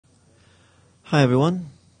Hi, everyone.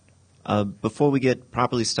 Before we get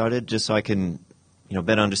properly started, just so I can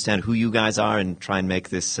better understand who you guys are and try and make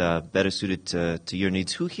this better suited to your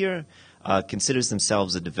needs, who here considers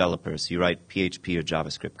themselves a developer, so you write PHP or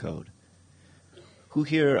JavaScript code? Who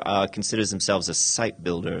here considers themselves a site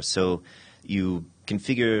builder, so you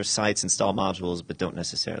configure sites, install modules, but don't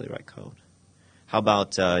necessarily write code? How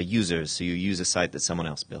about users, so you use a site that someone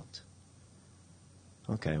else built?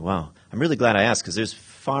 Okay, wow. I'm really glad I asked, because there's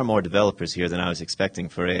far more developers here than I was expecting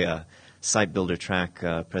for a site builder track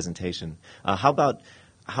presentation. How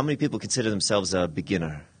many people consider themselves a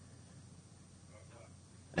beginner?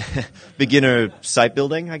 Beginner site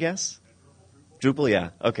building, I guess? Drupal, yeah,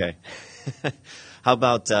 okay. How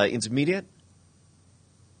about intermediate?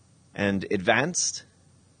 And advanced?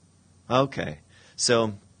 Okay.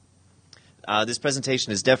 So this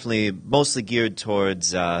presentation is definitely mostly geared towards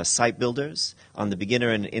site builders on the beginner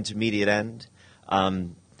and intermediate end.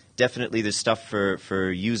 Definitely there's stuff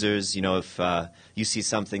for users. If you see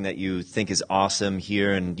something that you think is awesome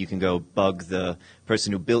here and you can go bug the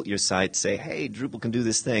person who built your site, say, hey, Drupal can do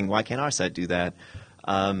this thing. Why can't our site do that?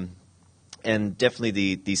 And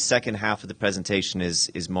definitely the second half of the presentation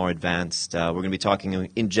is more advanced. We're going to be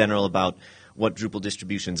talking in general about what Drupal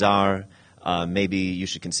distributions are. Maybe you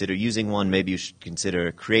should consider using one. Maybe you should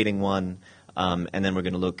consider creating one. And then we're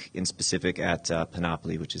going to look in specific at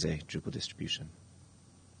Panopoly, which is a Drupal distribution.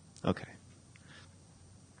 Okay.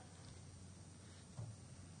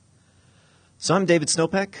 So I'm David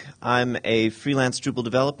Snopek. I'm a freelance Drupal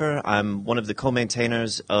developer. I'm one of the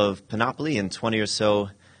co-maintainers of Panopoly and 20 or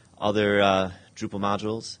so other Drupal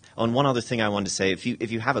modules. Oh, and one other thing I wanted to say,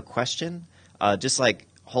 if you have a question, just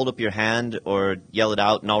hold up your hand or yell it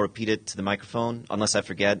out, and I'll repeat it to the microphone, unless I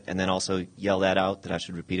forget, and then also yell that out that I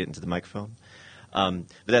should repeat it into the microphone.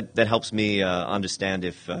 But that helps me understand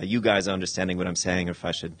if you guys are understanding what I'm saying or if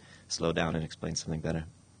I should slow down and explain something better.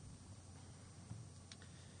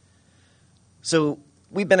 So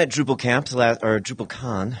we've been at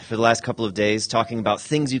DrupalCon for the last couple of days talking about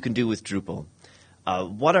things you can do with Drupal.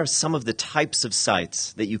 What are some of the types of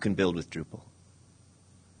sites that you can build with Drupal?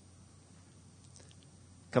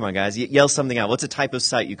 Come on, guys, yell something out. What's a type of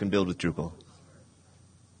site you can build with Drupal?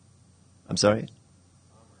 I'm sorry?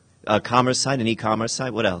 A commerce site, an e-commerce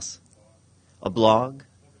site. What else? A blog?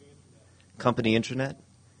 Company intranet?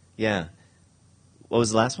 Yeah. What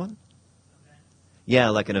was the last one? Yeah,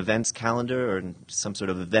 like an events calendar or some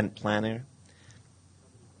sort of event planner.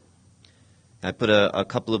 I put a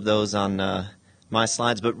couple of those on my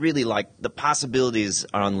slides, but really, the possibilities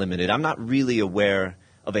are unlimited. I'm not really aware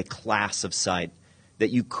of a class of site that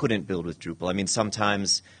you couldn't build with Drupal. I mean,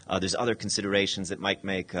 sometimes there's other considerations that might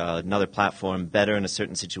make another platform better in a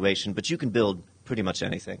certain situation, but you can build pretty much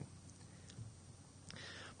anything.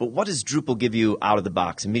 But what does Drupal give you out of the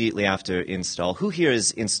box immediately after install? Who here has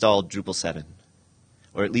installed Drupal 7?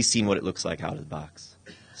 Or at least seen what it looks like out of the box?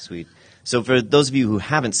 Sweet. So for those of you who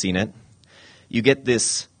haven't seen it, you get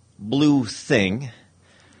this blue thing,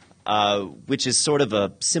 which is sort of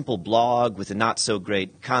a simple blog with a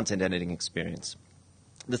not-so-great content editing experience.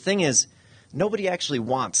 The thing is, nobody actually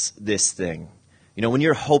wants this thing. When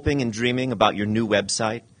you're hoping and dreaming about your new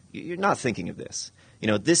website, you're not thinking of this.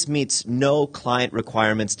 This meets no client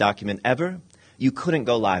requirements document ever. You couldn't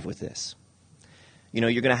go live with this.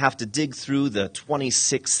 You're going to have to dig through the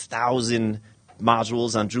 26,000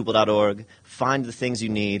 modules on Drupal.org, find the things you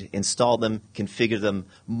need, install them, configure them,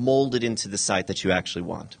 mold it into the site that you actually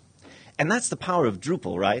want. And that's the power of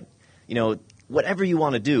Drupal, right? Whatever you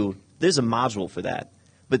want to do, there's a module for that.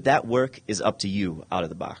 But that work is up to you out of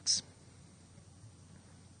the box.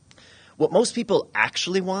 What most people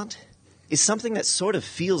actually want is something that sort of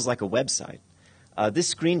feels like a website.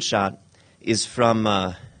 This screenshot is from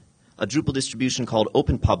a Drupal distribution called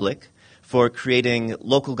Open Public for creating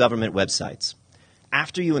local government websites.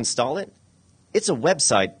 After you install it, it's a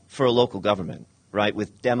website for a local government, right,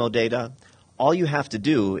 with demo data. All you have to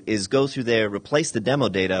do is go through there, replace the demo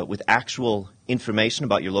data with actual information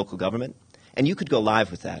about your local government, and you could go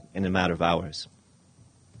live with that in a matter of hours.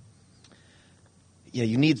 Yeah,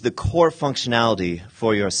 you need the core functionality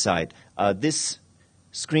for your site. This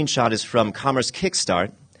screenshot is from Commerce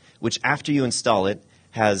Kickstart, which after you install it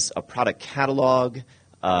has a product catalog,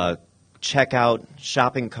 checkout,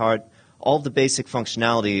 shopping cart, all the basic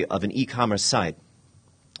functionality of an e-commerce site.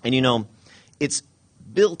 And it's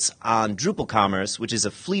built on Drupal Commerce, which is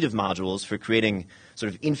a fleet of modules for creating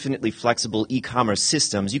sort of infinitely flexible e-commerce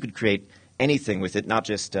systems. You could create anything with it, not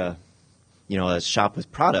just a shop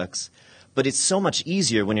with products. But it's so much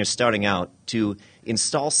easier when you're starting out to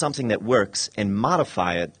install something that works and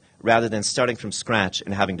modify it rather than starting from scratch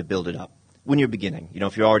and having to build it up, when you're beginning. You know,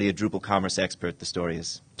 if you're already a Drupal commerce expert, the story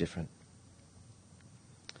is different.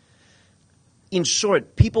 In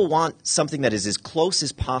short, people want something that is as close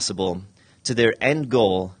as possible to their end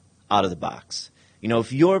goal out of the box. You know,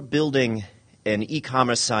 if you're building an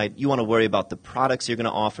e-commerce site, you want to worry about the products you're going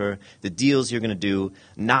to offer, the deals you're going to do,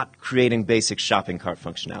 not creating basic shopping cart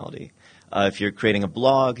functionality. If you're creating a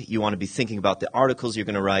blog, you want to be thinking about the articles you're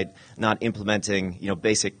going to write, not implementing, you know,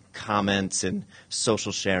 basic comments and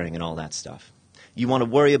social sharing and all that stuff. You want to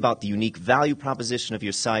worry about the unique value proposition of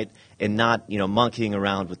your site and not, you know, monkeying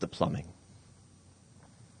around with the plumbing.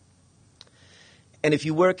 And if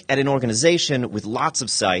you work at an organization with lots of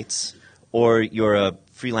sites, or you're a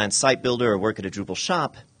freelance site builder or work at a Drupal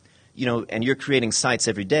shop, you know, and you're creating sites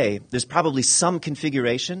every day, there's probably some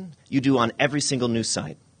configuration you do on every single new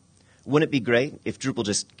site. Wouldn't it be great if Drupal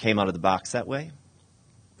just came out of the box that way?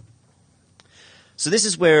 So this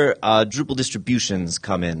is where Drupal distributions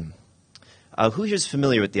come in. Who here is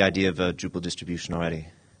familiar with the idea of a Drupal distribution already?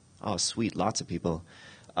 Oh, sweet, lots of people.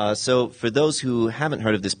 So for those who haven't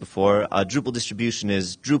heard of this before, Drupal distribution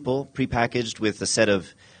is Drupal prepackaged with a set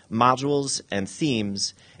of modules and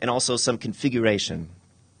themes and also some configuration.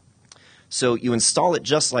 So you install it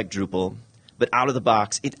just like Drupal, but out of the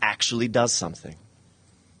box, it actually does something.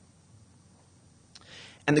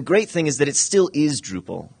 And the great thing is that it still is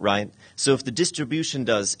Drupal, right? So if the distribution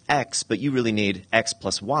does X, but you really need X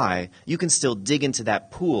plus Y, you can still dig into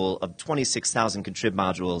that pool of 26,000 contrib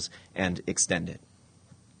modules and extend it.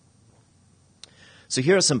 So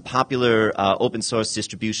here are some popular open source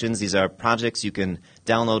distributions. These are projects you can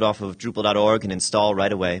download off of Drupal.org and install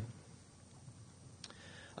right away.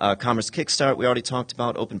 Commerce Kickstart, we already talked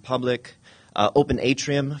about. Open Public. Open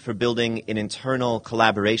Atrium for building an internal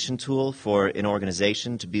collaboration tool for an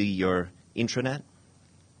organization to be your intranet.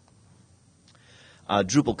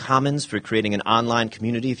 Drupal Commons for creating an online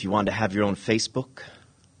community if you want to have your own Facebook.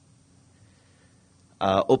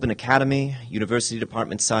 Open Academy, university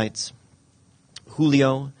department sites.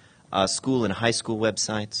 Julio, school and high school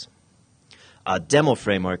websites. Demo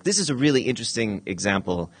framework. This is a really interesting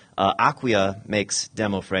example. Acquia makes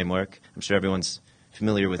demo framework. I'm sure everyone's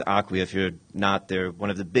familiar with Acquia. If you're not, they're one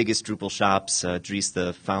of the biggest Drupal shops. Dries,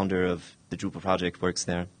 the founder of the Drupal project, works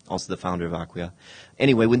there, also the founder of Acquia.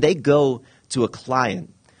 Anyway, when they go to a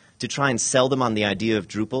client to try and sell them on the idea of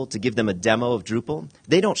Drupal, to give them a demo of Drupal,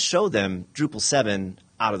 they don't show them Drupal 7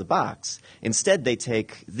 out of the box. Instead, they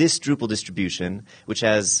take this Drupal distribution, which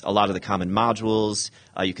has a lot of the common modules.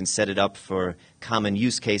 You can set it up for common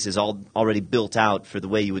use cases all already built out for the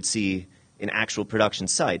way you would see an actual production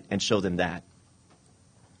site, and show them that.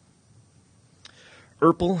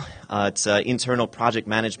 Drupal, it's an internal project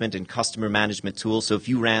management and customer management tool. So if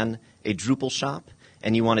you ran a Drupal shop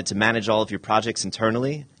and you wanted to manage all of your projects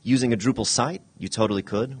internally using a Drupal site, you totally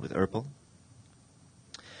could with Drupal.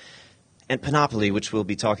 And Panopoly, which we'll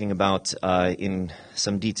be talking about in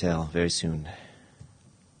some detail very soon.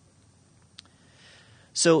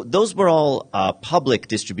 So those were all public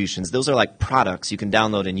distributions. Those are like products you can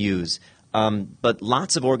download and use. But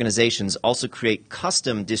lots of organizations also create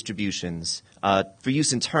custom distributions for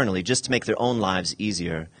use internally, just to make their own lives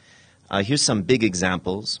easier. Here's some big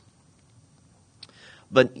examples.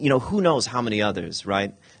 But, you know, who knows how many others,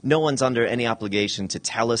 right? No one's under any obligation to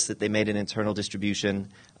tell us that they made an internal distribution.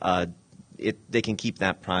 They can keep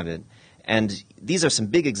that private. And these are some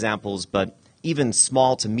big examples, but even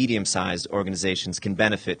small to medium-sized organizations can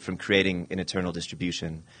benefit from creating an internal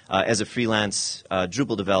distribution. As a freelance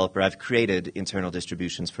Drupal developer, I've created internal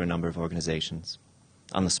distributions for a number of organizations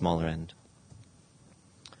on the smaller end.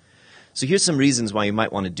 So here's some reasons why you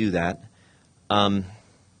might want to do that.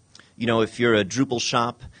 You know, if you're a Drupal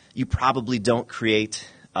shop, you probably don't create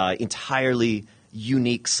entirely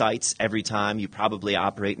unique sites every time. You probably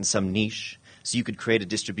operate in some niche. So you could create a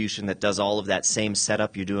distribution that does all of that same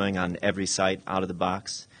setup you're doing on every site out of the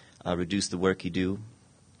box, reduce the work you do.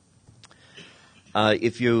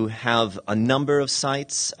 If you have a number of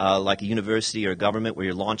sites, like a university or a government where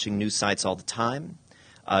you're launching new sites all the time,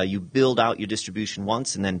 you build out your distribution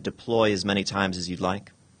once and then deploy as many times as you'd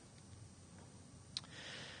like.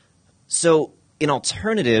 So an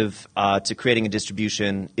alternative to creating a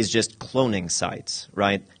distribution is just cloning sites,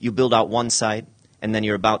 right? You build out one site, and then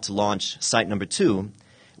you're about to launch site number 2,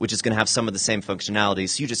 which is going to have some of the same functionality.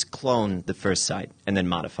 So you just clone the first site and then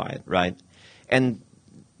modify it, right? And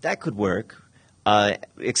that could work,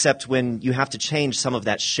 except when you have to change some of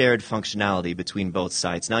that shared functionality between both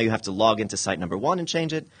sites. Now you have to log into site number 1 and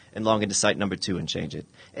change it, and log into site number 2 and change it.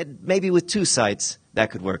 And maybe with 2 sites,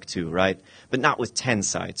 that could work too, right? But not with 10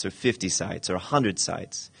 sites or 50 sites or 100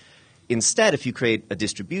 sites. Instead, if you create a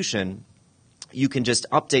distribution, you can just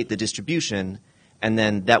update the distribution, and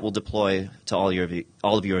then that will deploy to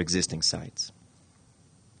all of your existing sites.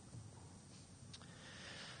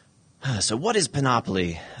 So what is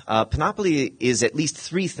Panopoly? Panopoly is at least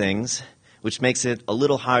three things, which makes it a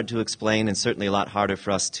little hard to explain and certainly a lot harder for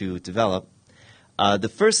us to develop. The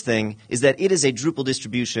first thing is that it is a Drupal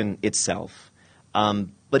distribution itself,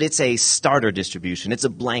 but it's a starter distribution. It's a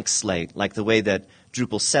blank slate, like the way that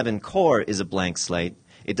Drupal 7 core is a blank slate.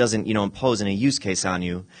 It doesn't, impose any use case on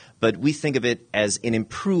you, but we think of it as an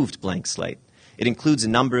improved blank slate. It includes a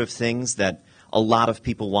number of things that a lot of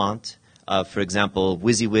people want. For example,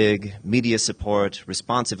 WYSIWYG, media support,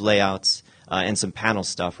 responsive layouts, and some panel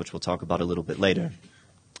stuff, which we'll talk about a little bit later.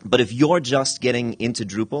 But if you're just getting into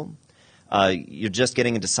Drupal, you're just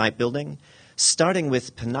getting into site building, starting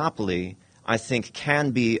with Panopoly, I think,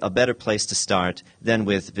 can be a better place to start than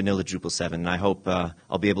with vanilla Drupal 7. And I hope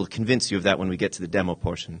I'll be able to convince you of that when we get to the demo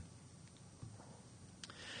portion.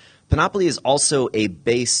 Panopoly is also a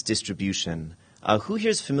base distribution. Who here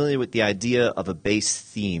is familiar with the idea of a base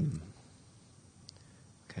theme?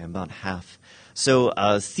 Okay, about half. So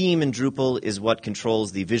theme in Drupal is what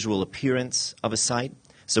controls the visual appearance of a site.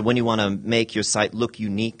 So when you want to make your site look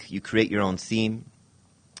unique, you create your own theme.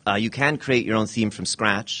 You can create your own theme from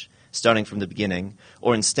scratch, starting from the beginning,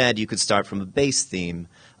 or instead you could start from a base theme.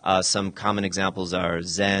 Some common examples are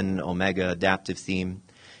Zen, Omega, Adaptive Theme.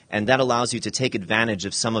 And that allows you to take advantage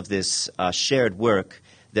of some of this shared work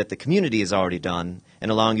that the community has already done and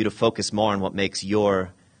allowing you to focus more on what makes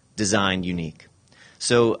your design unique.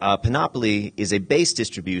 So Panopoly is a base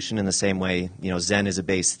distribution in the same way Zen is a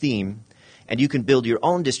base theme, and you can build your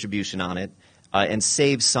own distribution on it and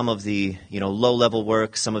save some of the low-level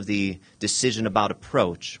work, some of the decision about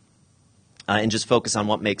approach, and just focus on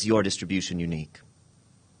what makes your distribution unique.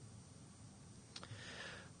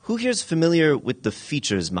 Who here is familiar with the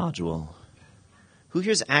features module? Who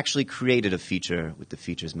here's actually created a feature with the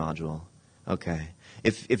features module? Okay.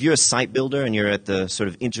 If you're a site builder and you're at the sort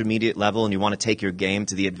of intermediate level and you want to take your game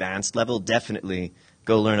to the advanced level, definitely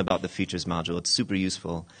go learn about the features module. It's super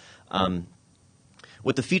useful.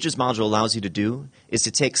 What the features module allows you to do is to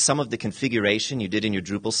take some of the configuration you did in your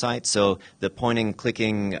Drupal site, so the pointing,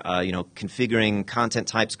 clicking, configuring content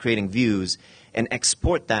types, creating views, and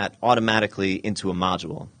export that automatically into a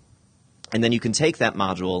module. And then you can take that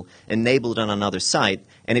module, enable it on another site,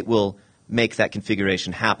 and it will make that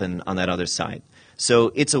configuration happen on that other site.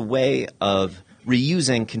 So it's a way of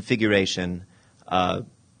reusing configuration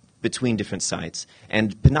between different sites.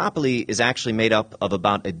 And Panopoly is actually made up of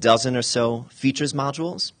about a dozen or so features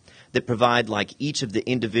modules that provide like each of the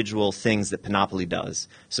individual things that Panopoly does.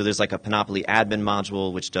 So there's like a Panopoly admin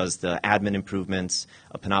module which does the admin improvements,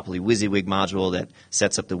 a Panopoly WYSIWYG module that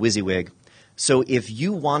sets up the WYSIWYG. So if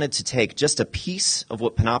you wanted to take just a piece of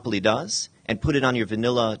what Panopoly does and put it on your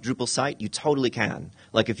vanilla Drupal site, you totally can.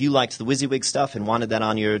 Like if you liked the WYSIWYG stuff and wanted that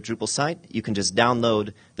on your Drupal site, you can just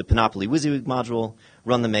download the Panopoly WYSIWYG module,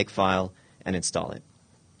 run the makefile, and install it.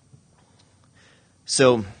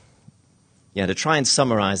 So, yeah, to try and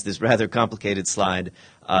summarize this rather complicated slide,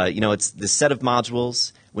 it's the set of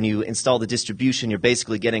modules. When you install the distribution, you're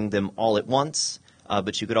basically getting them all at once,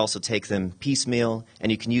 but you could also take them piecemeal,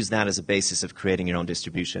 and you can use that as a basis of creating your own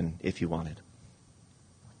distribution if you wanted.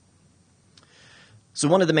 So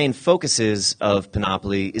one of the main focuses of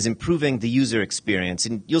Panopoly is improving the user experience.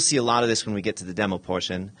 And you'll see a lot of this when we get to the demo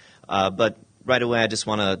portion. But right away, I just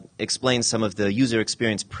want to explain some of the user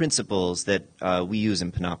experience principles that we use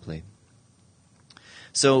in Panopoly.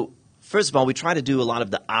 So first of all, we try to do a lot of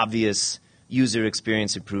the obvious user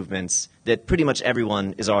experience improvements that pretty much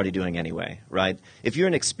everyone is already doing anyway, right? If you're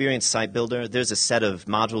an experienced site builder, there's a set of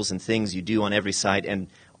modules and things you do on every site, and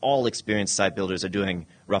all experienced site builders are doing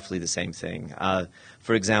roughly the same thing.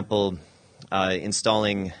 For example,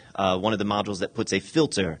 installing one of the modules that puts a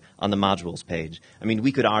filter on the modules page. I mean,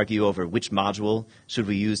 we could argue over which module should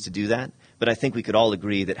we use to do that, but I think we could all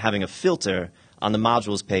agree that having a filter on the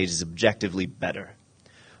modules page is objectively better.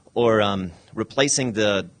 Or replacing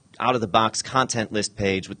the out-of-the-box content list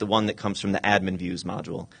page with the one that comes from the admin views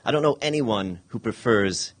module. I don't know anyone who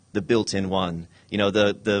prefers the built-in one.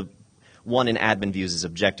 The one in admin views is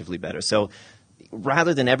objectively better. So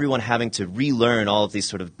rather than everyone having to relearn all of these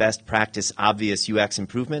sort of best practice, obvious UX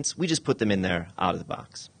improvements, we just put them in there out of the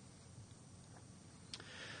box.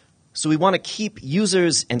 So we want to keep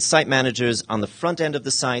users and site managers on the front end of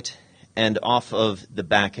the site and off of the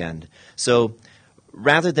back end. So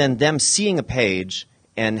rather than them seeing a page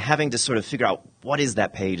and having to sort of figure out what is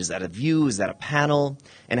that page, is that a view, is that a panel,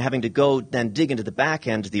 and having to go then dig into the back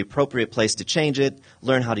end, the appropriate place to change it,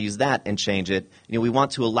 learn how to use that and change it. We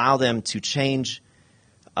want to allow them to change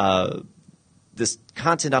this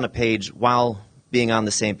content on a page while being on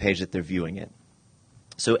the same page that they're viewing it.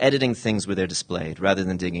 So editing things where they're displayed rather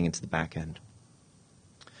than digging into the back end.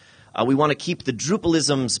 We want to keep the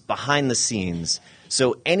Drupalisms behind the scenes,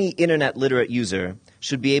 so any internet literate user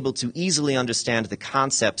should be able to easily understand the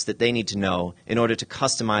concepts that they need to know in order to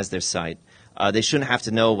customize their site. They shouldn't have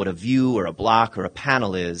to know what a view or a block or a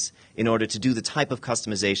panel is in order to do the type of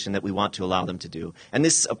customization that we want to allow them to do. And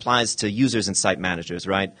this applies to users and site managers,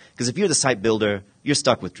 right? Because if you're the site builder, you're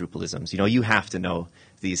stuck with Drupalisms. You know, you have to know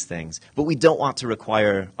these things. But we don't want to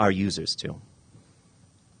require our users to.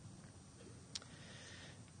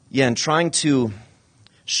 Yeah, and trying to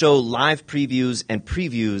show live previews and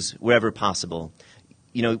previews wherever possible.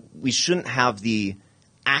 You know, we shouldn't have the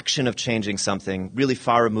action of changing something really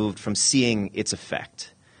far removed from seeing its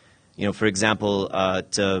effect. You know, for example,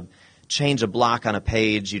 to change a block on a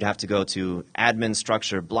page, you'd have to go to admin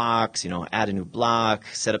structure blocks, you know, add a new block,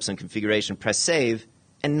 set up some configuration, press save,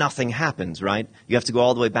 and nothing happens, right? You have to go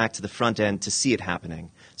all the way back to the front end to see it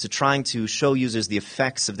happening. So trying to show users the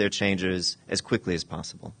effects of their changes as quickly as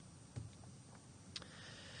possible.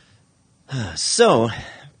 So,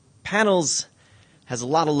 panels has a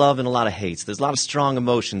lot of love and a lot of hates. There's a lot of strong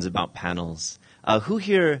emotions about panels. Who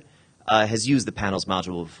here has used the panels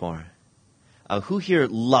module before? Who here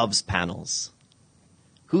loves panels?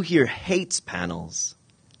 Who here hates panels?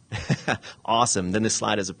 Awesome. Then this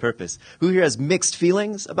slide has a purpose. Who here has mixed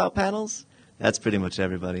feelings about panels? That's pretty much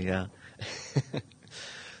everybody, yeah.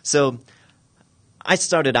 So I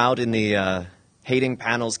started out in the hating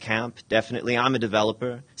panels camp, definitely. I'm a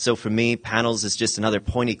developer, so for me, panels is just another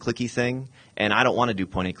pointy-clicky thing, and I don't want to do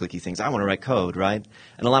pointy-clicky things. I want to write code, right?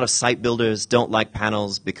 And a lot of site builders don't like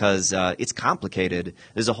panels because it's complicated.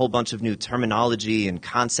 There's a whole bunch of new terminology and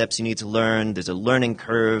concepts you need to learn. There's a learning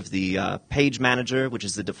curve. The page manager, which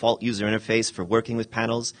is the default user interface for working with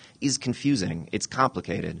panels, is confusing. It's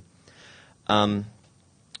complicated.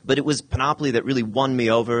 But it was Panopoly that really won me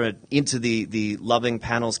over into the loving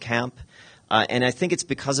panels camp. And I think it's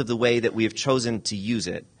because of the way that we have chosen to use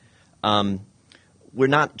it. We're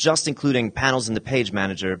not just including panels in the page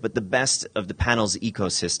manager, but the best of the panels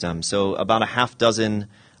ecosystem. So about a half dozen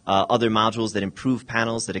other modules that improve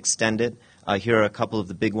panels, that extend it. Here are a couple of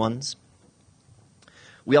the big ones.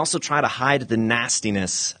 We also try to hide the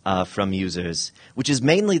nastiness from users, which is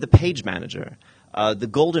mainly the page manager. The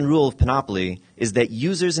golden rule of Panopoly is that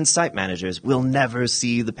users and site managers will never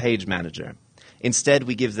see the page manager. Instead,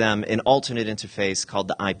 we give them an alternate interface called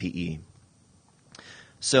the IPE.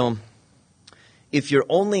 So if your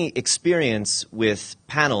only experience with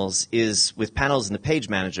panels is with panels in the page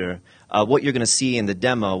manager, what you're going to see in the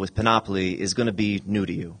demo with Panopoly is going to be new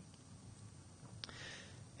to you.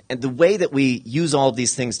 And the way that we use all of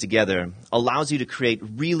these things together allows you to create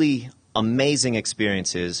really amazing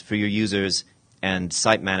experiences for your users and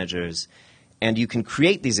site managers. And you can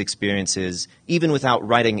create these experiences even without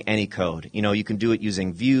writing any code. You know, you can do it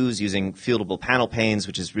using views, using fieldable panel panes,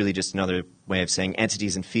 which is really just another way of saying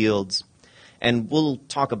entities and fields. And we'll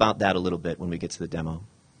talk about that a little bit when we get to the demo.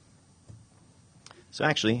 So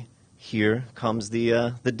actually, here comes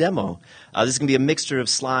the demo. This is going to be a mixture of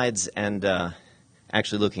slides and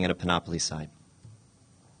actually looking at a Panopoly site.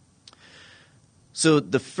 So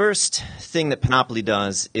the first thing that Panopoly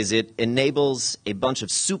does is it enables a bunch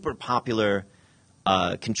of super popular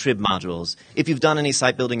contrib modules. If you've done any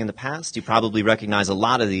site building in the past, you probably recognize a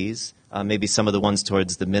lot of these. Maybe some of the ones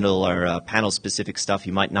towards the middle are panel-specific stuff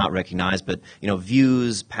you might not recognize, but you know,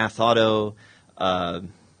 views, path auto,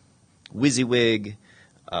 WYSIWYG,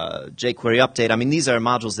 jQuery update. I mean, these are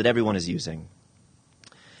modules that everyone is using.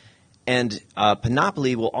 And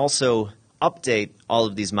Panopoly will also update all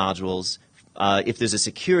of these modules. If there's a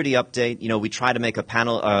security update, you know, we try to make a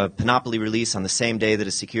Panopoly release on the same day that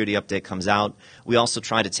a security update comes out. We also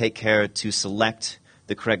try to take care to select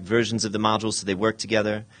the correct versions of the modules so they work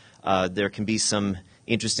together. There can be some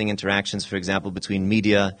interesting interactions, for example, between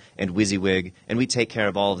media and WYSIWYG, and we take care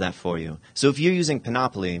of all of that for you. So if you're using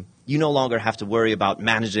Panopoly, you no longer have to worry about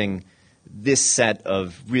managing this set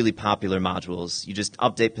of really popular modules. You just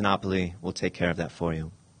update Panopoly, we'll take care of that for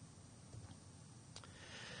you.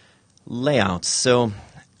 Layouts. So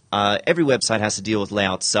every website has to deal with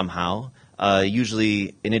layouts somehow.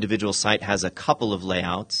 Usually an individual site has a couple of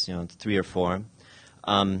layouts, you know, 3 or 4.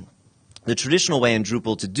 The traditional way in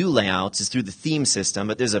Drupal to do layouts is through the theme system,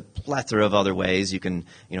 but there's a plethora of other ways. You can,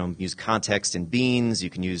 you know, use context in beans.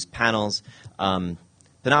 You can use panels.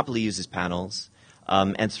 Panopoly uses panels.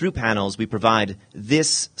 And through panels, we provide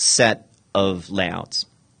this set of layouts.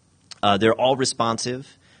 They're all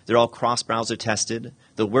responsive. They're all cross-browser tested.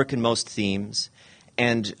 They'll work in most themes.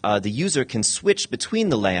 And the user can switch between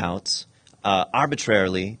the layouts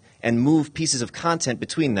arbitrarily and move pieces of content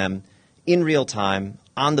between them in real time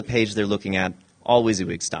on the page they're looking at, all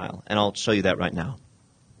WYSIWYG style. And I'll show you that right now.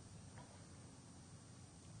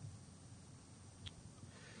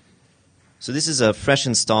 So this is a fresh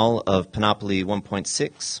install of Panopoly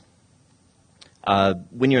 1.6.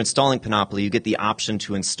 When you're installing Panopoly, you get the option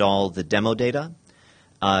to install the demo data.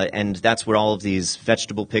 And that's where all of these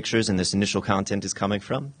vegetable pictures and this initial content is coming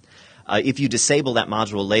from. If you disable that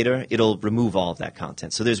module later, it'll remove all of that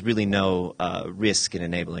content. So there's really no risk in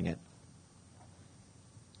enabling it.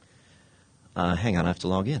 Hang on, I have to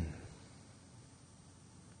log in. I'm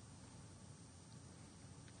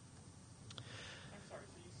sorry,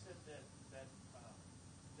 so you said that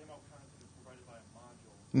demo content is provided by a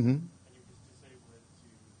module, Mm-hmm. and you just disable it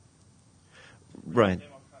to Right.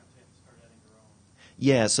 demo content and start adding your own.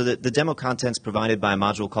 Yeah, so the demo content's provided by a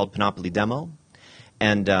module called Panopoly Demo.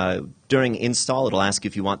 And during install, it'll ask you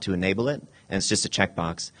if you want to enable it, and it's just a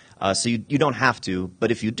checkbox. So you don't have to, but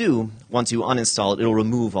if you do, once you uninstall it, it'll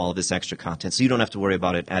remove all of this extra content, so you don't have to worry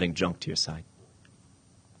about it adding junk to your site.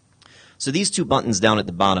 So these two buttons down at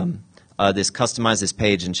the bottom, this customize this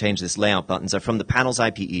page and change this layout buttons, are from the panel's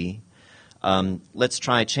IPE. Let's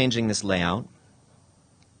try changing this layout.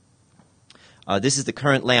 This is the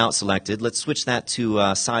current layout selected. Let's switch that to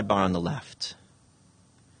sidebar on the left.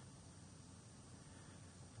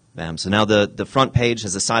 Bam. So now the front page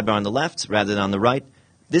has a sidebar on the left rather than on the right.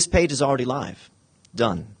 This page is already live.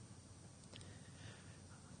 Done.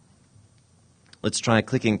 Let's try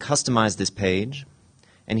clicking Customize this page.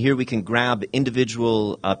 And here we can grab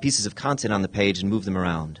individual pieces of content on the page and move them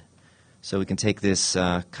around. So we can take this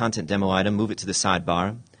content demo item, move it to the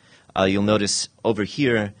sidebar. You'll notice over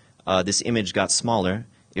here this image got smaller.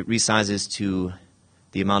 It resizes to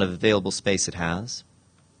the amount of available space it has.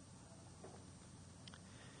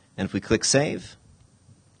 And if we click Save,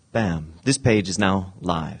 bam, this page is now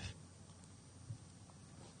live.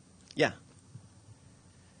 Yeah?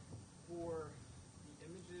 For the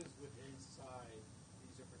images within inside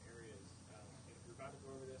these different areas, if you're about to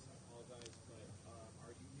go over this, I apologize, but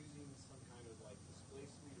are you using some kind of like display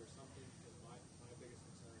suite or something? Because my biggest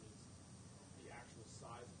concern is the actual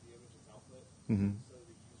size of the image it's output. Mm-hmm. So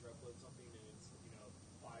the user uploads something and it's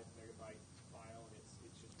 5 megabyte file and it's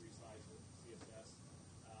just resized with CSS,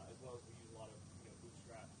 as well as we use a lot of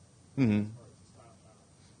Bootstrap Mm-hmm. as far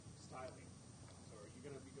as styling. So are you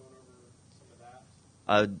going to be going over some of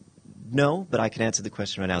that? No, but I can answer the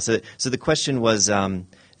question right now. So the question was, when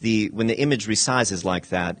the image resizes like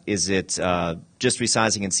that, is it just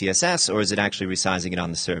resizing in CSS, or is it actually resizing it on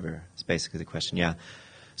the server? That's basically the question, yeah.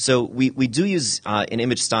 So we do use an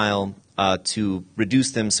image style to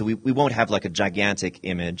reduce them, so we won't have like a gigantic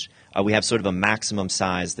image. We have sort of a maximum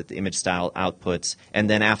size that the image style outputs, and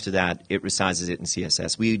then after that, it resizes it in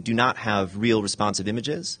CSS. We do not have real responsive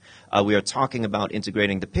images. We are talking about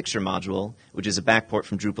integrating the picture module, which is a backport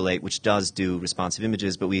from Drupal 8, which does do responsive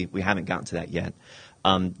images, but we haven't gotten to that yet.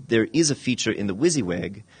 There is a feature in the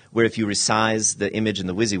WYSIWYG where if you resize the image in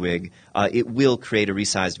the WYSIWYG, it will create a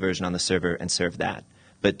resized version on the server and serve that,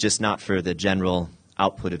 but just not for the general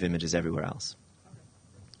output of images everywhere else.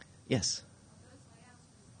 Yes?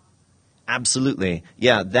 Absolutely.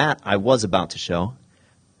 Yeah, that I was about to show.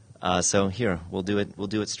 So here, we'll do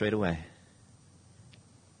it straight away.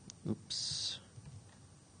 Oops.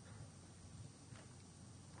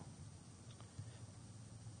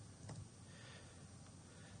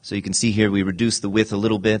 So you can see here we reduced the width a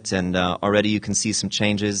little bit, and already you can see some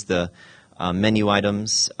changes. The menu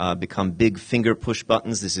items become big finger push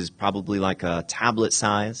buttons. This is probably like a tablet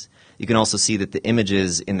size. You can also see that the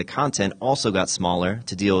images in the content also got smaller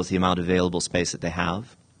to deal with the amount of available space that they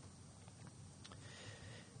have.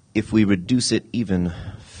 If we reduce it even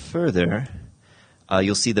further,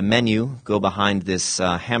 you'll see the menu go behind this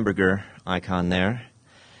hamburger icon there,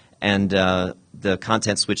 and the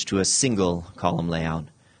content switch to a single column layout.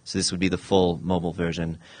 So this would be the full mobile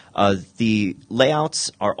version. The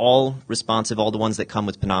layouts are all responsive, all the ones that come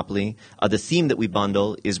with Panopoly. The theme that we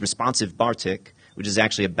bundle is responsive Bartik, which is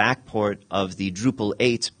actually a backport of the Drupal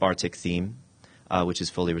 8 Bartik theme, which is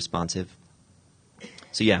fully responsive.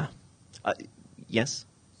 So yeah. Yes?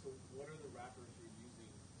 So what are the wrappers you're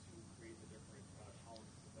using to create the different columns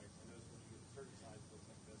and effects? I noticed when you get a certain size, it looks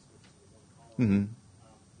like this, which is one column. Mm-hmm.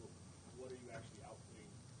 What are you actually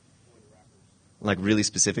outputting for the wrappers? Like really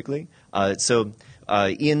specifically?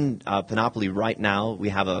 In Panopoly right now, we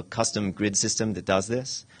have a custom grid system that does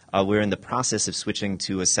this. We're in the process of switching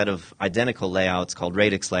to a set of identical layouts called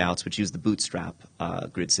radix layouts, which use the Bootstrap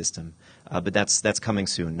grid system. But that's coming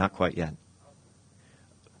soon, not quite yet.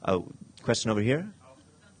 Question over here?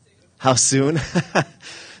 How soon?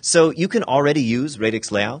 So you can already use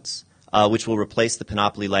radix layouts, which will replace the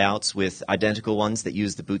Panopoly layouts with identical ones that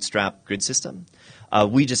use the Bootstrap grid system.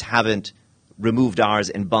 We just haven't removed ours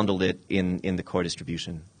and bundled it in the core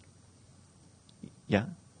distribution. Yeah?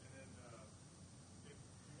 And then if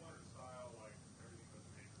you wanted to style like everything that's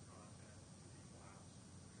major content to be collapsed,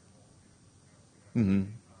 Mm-hmm.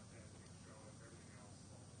 content being shown, everything else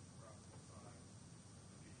on the graphical side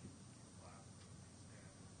to be collapsed and be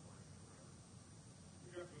scanned according to whatever.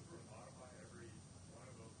 You guys go through and modify every one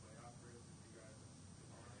of those layout grids that you guys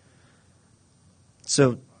design?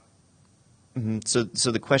 So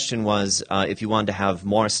the question was if you wanted to have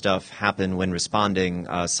more stuff happen when responding,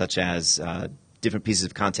 such as different pieces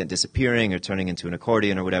of content disappearing or turning into an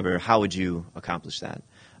accordion or whatever, how would you accomplish that?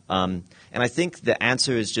 And I think the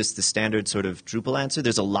answer is just the standard sort of Drupal answer.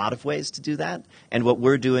 There's a lot of ways to do that. And what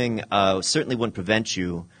we're doing certainly wouldn't prevent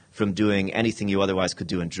you from doing anything you otherwise could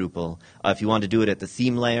do in Drupal. If you wanted to do it at the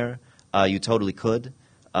theme layer, you totally could.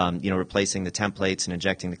 Replacing the templates and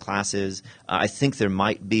injecting the classes. I think there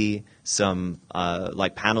might be some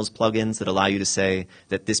like panels plugins that allow you to say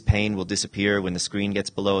that this pane will disappear when the screen gets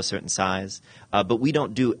below a certain size. But we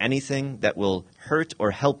don't do anything that will hurt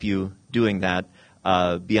or help you doing that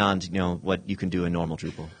beyond what you can do in normal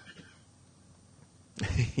Drupal.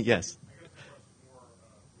 Yes. I guess the question more,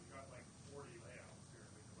 we've got like 40 layouts here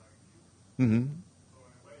that you're letting users. Mm-hmm. So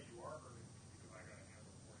in a way, you are hurting me because I got to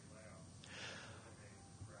handle 40 layouts. Okay,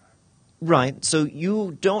 drag. Right. So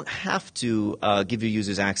you don't have to give your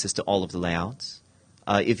users access to all of the layouts.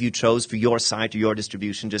 If you chose for your site or your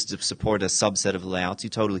distribution just to support a subset of the layouts,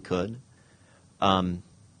 you totally could.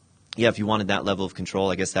 If you wanted that level of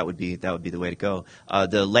control, I guess that would be the way to go.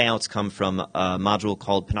 The layouts come from a module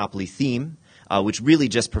called Panopoly Theme, which really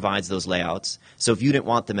just provides those layouts. So if you didn't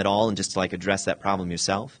want them at all and just like address that problem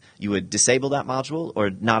yourself, you would disable that module or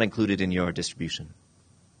not include it in your distribution.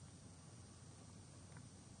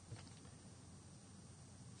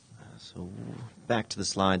 So back to the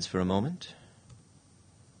slides for a moment.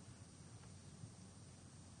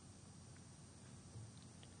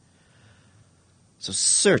 So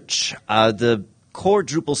search. The core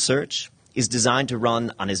Drupal search is designed to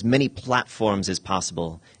run on as many platforms as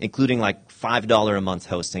possible, including like $5 a month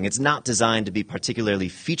hosting. It's not designed to be particularly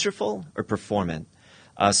featureful or performant.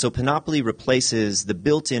 So Panopoly replaces the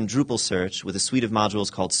built-in Drupal search with a suite of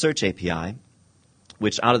modules called Search API,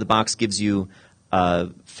 which out of the box gives you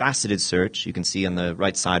faceted search. You can see on the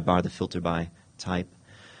right sidebar the filter by type,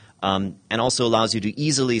 and also allows you to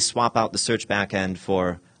easily swap out the search backend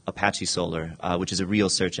for Apache Solr, which is a real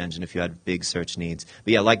search engine if you had big search needs.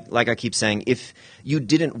 But yeah, like I keep saying, if you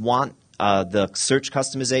didn't want the search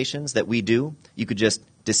customizations that we do, you could just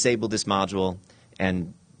disable this module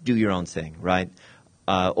and do your own thing, right?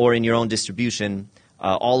 Or in your own distribution,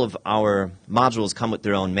 all of our modules come with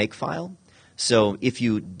their own makefile. So if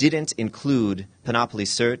you didn't include Panopoly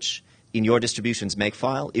Search in your distribution's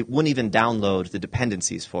makefile, it wouldn't even download the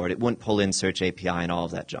dependencies for it. It wouldn't pull in Search API and all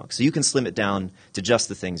of that junk. So you can slim it down to just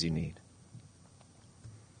the things you need.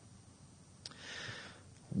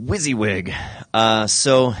 WYSIWYG.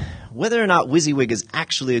 So whether or not WYSIWYG is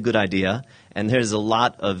actually a good idea, and there's a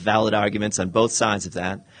lot of valid arguments on both sides of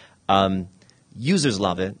that, users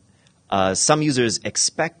love it. Some users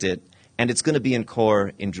expect it, and it's going to be in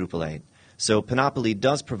core in Drupal 8. So Panopoly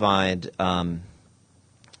does provide a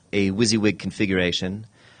WYSIWYG configuration.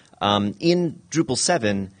 In Drupal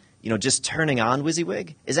 7, just turning on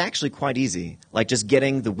WYSIWYG is actually quite easy, like just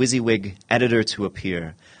getting the WYSIWYG editor to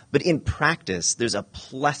appear. But in practice, there's a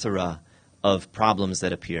plethora of problems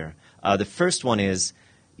that appear. The first one is,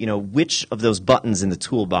 which of those buttons in the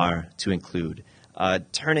toolbar to include.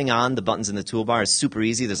 Turning on the buttons in the toolbar is super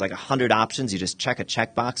easy. There's like 100 options. You just check a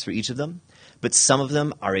checkbox for each of them. But some of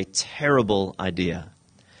them are a terrible idea.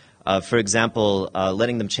 For example,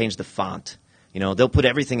 letting them change the font. They'll put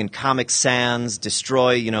everything in Comic Sans,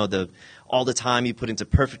 destroy, all the time you put into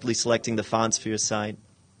perfectly selecting the fonts for your site.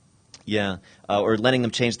 Yeah. Or letting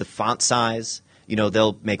them change the font size.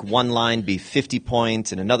 They'll make one line be 50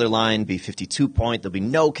 point and another line be 52 point. There'll be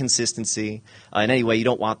no consistency. And anyway, you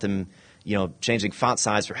don't want them, changing font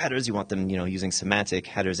size for headers. You want them, using semantic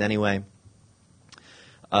headers anyway.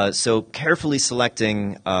 So carefully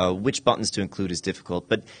selecting which buttons to include is difficult,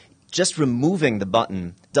 but just removing the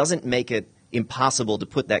button doesn't make it impossible to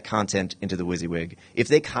put that content into the WYSIWYG. If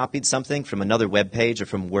they copied something from another web page or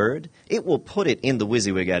from Word, it will put it in the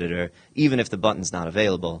WYSIWYG editor, even if the button's not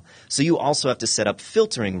available. So you also have to set up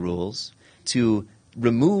filtering rules to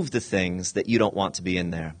remove the things that you don't want to be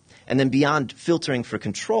in there. And then beyond filtering for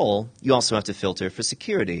control, you also have to filter for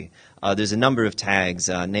security. There's a number of tags,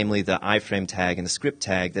 namely the iframe tag and the script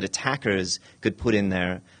tag, that attackers could put in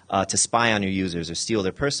there to spy on your users or steal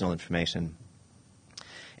their personal information.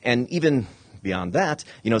 And even beyond that,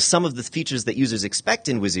 some of the features that users expect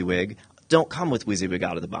in WYSIWYG don't come with WYSIWYG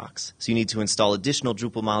out of the box. So you need to install additional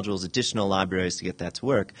Drupal modules, additional libraries to get that to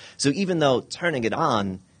work. So even though turning it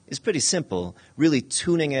on is pretty simple, really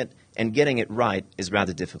tuning it and getting it right is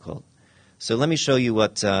rather difficult. So let me show you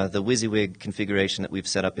what the WYSIWYG configuration that we've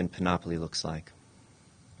set up in Panopoly looks like.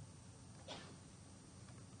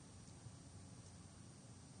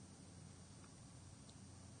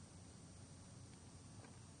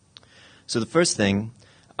 So the first thing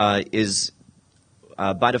is,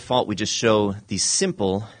 by default, we just show the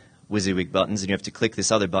simple WYSIWYG buttons, and you have to click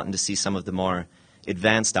this other button to see some of the more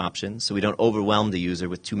advanced options, so we don't overwhelm the user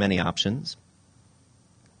with too many options.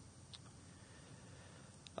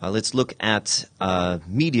 Let's look at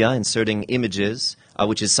media, inserting images,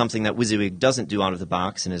 which is something that WYSIWYG doesn't do out of the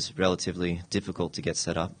box and is relatively difficult to get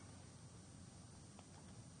set up.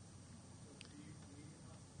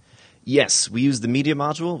 Yes, we use the media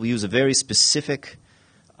module. We use a very specific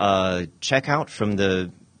checkout from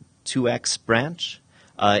the 2x branch,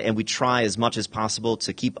 and we try as much as possible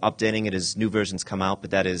to keep updating it as new versions come out, but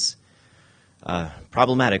that is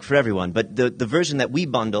problematic for everyone. But the version that we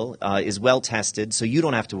bundle is well tested, so you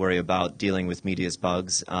don't have to worry about dealing with media's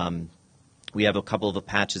bugs. We have a couple of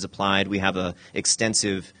patches applied. We have an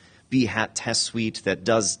extensive BHAT test suite that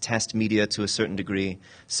does test media to a certain degree.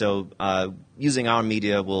 So using our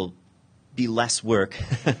media will be less work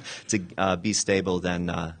to be stable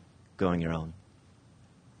than going your own.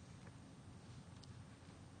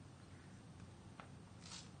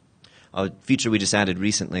 A feature we just added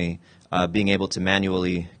recently, being able to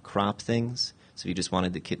manually crop things. So if you just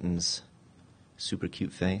wanted the kitten's super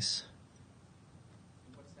cute face.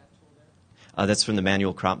 What's that tool there? That's from the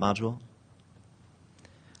manual crop module.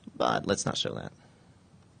 But let's not show that.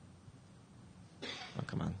 Oh,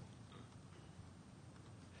 come on.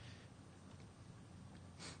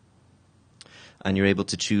 And you're able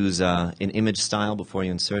to choose an image style before you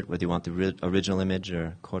insert, whether you want the original image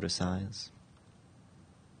or quarter size.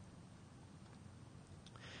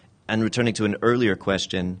 And returning to an earlier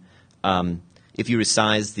question, if you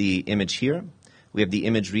resize the image here, we have the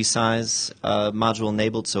image resize module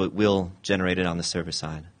enabled, so it will generate it on the server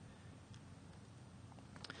side.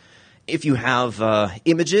 If you have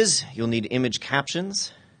images, you'll need image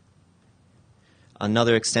captions,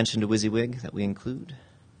 another extension to WYSIWYG that we include.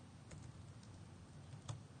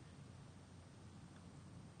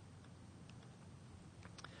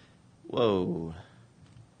 Whoa.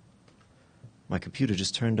 My computer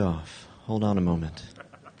just turned off. Hold on a moment.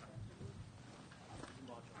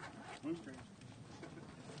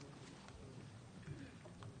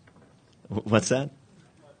 What's that?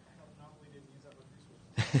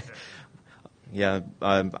 Yeah,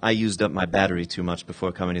 I used up my battery too much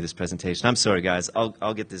before coming to this presentation. I'm sorry, guys.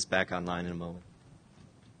 I'll get this back online in a moment.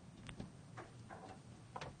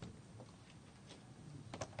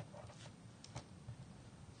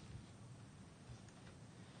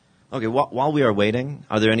 Okay, while we are waiting,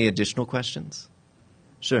 are there any additional questions?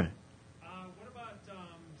 Sure. What about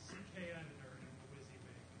CK Editor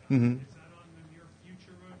in WYSIWYG? Mm-hmm. Is that on the near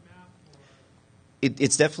future roadmap? Or?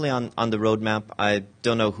 It's definitely on the roadmap. I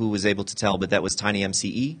don't know who was able to tell, but that was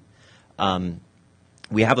TinyMCE.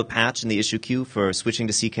 We have a patch in the issue queue for switching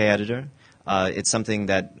to CK Editor. It's something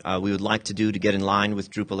that we would like to do to get in line with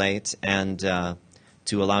Drupal 8 and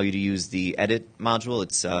to allow you to use the edit module.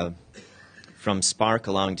 It's from Spark,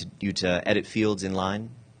 allowing you to edit fields in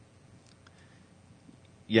line.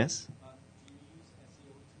 Yes? Do you use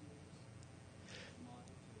SEO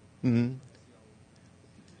tools? Mm-hmm.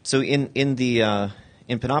 So in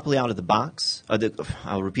Panopoly out of the box,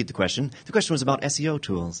 I'll repeat the question. The question was about SEO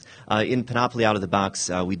tools. In Panopoly out of the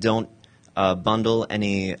box, we don't bundle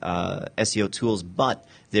any SEO tools, but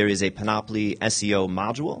there is a Panopoly SEO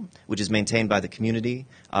module, which is maintained by the community,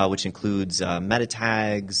 which includes meta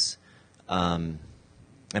tags, and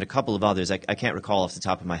a couple of others. I can't recall off the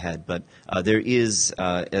top of my head, but there is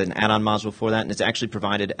an add-on module for that, and it's actually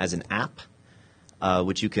provided as an app,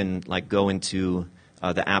 which you can go into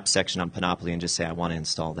the app section on Panopoly and just say, I want to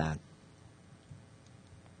install that.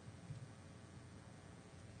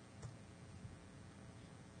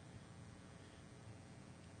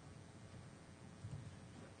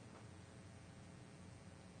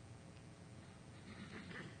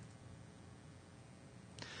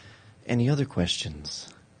 Any other questions?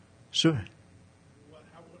 Sure. How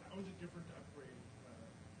is it different to upgrade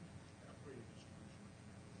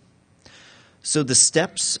distribution? So the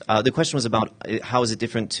steps, the question was about how is it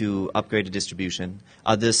different to upgrade a distribution.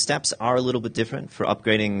 The steps are a little bit different for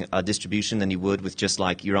upgrading a distribution than you would with just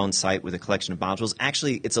like your own site with a collection of modules.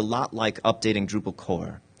 Actually, it's a lot like updating Drupal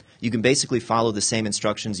core. You can basically follow the same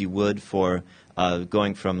instructions you would for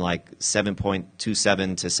going from like 7.27 to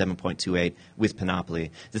 7.28 with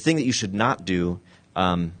Panopoly. The thing that you should not do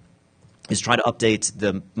is try to update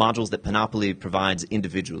the modules that Panopoly provides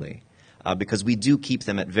individually. Because we do keep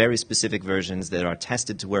them at very specific versions that are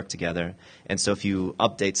tested to work together. And so if you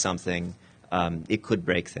update something, it could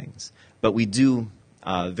break things. But we do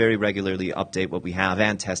very regularly update what we have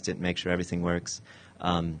and test it and make sure everything works.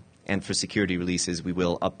 And for security releases, we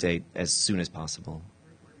will update as soon as possible.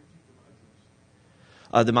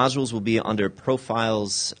 The modules will be under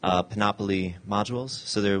Profiles Panopoly modules.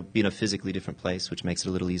 So they'll be in a physically different place, which makes it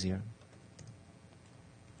a little easier.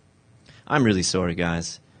 I'm really sorry,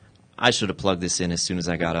 guys. I should have plugged this in as soon as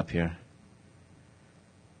I got up here.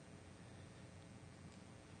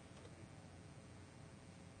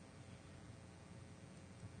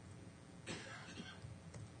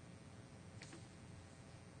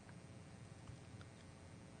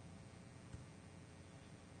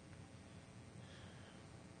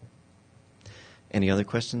 Any other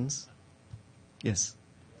questions? Yes.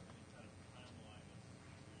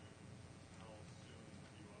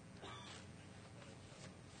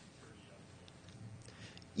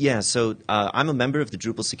 Yeah, so I'm a member of the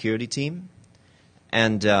Drupal security team,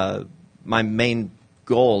 and my main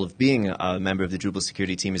goal of being a member of the Drupal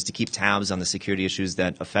security team is to keep tabs on the security issues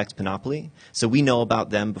that affect Panopoly. So we know about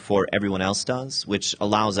them before everyone else does, which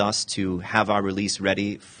allows us to have our release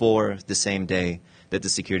ready for the same day that the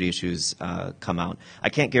security issues come out. I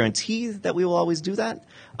can't guarantee that we will always do that,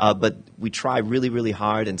 but we try really, really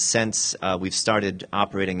hard, and since we've started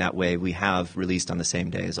operating that way, we have released on the same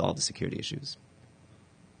day as all the security issues.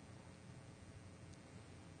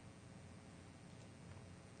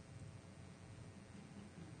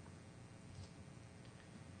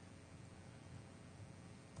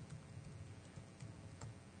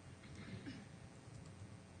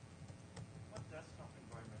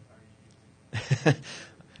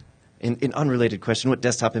 In unrelated question, what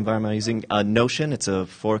desktop environment are you using? Notion, it's a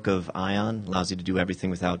fork of Ion, allows you to do everything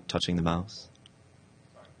without touching the mouse.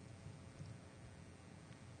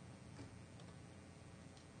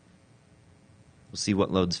 We'll see what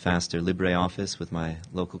loads faster, LibreOffice with my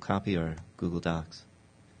local copy or Google Docs.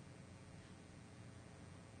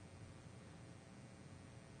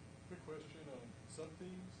 Quick question on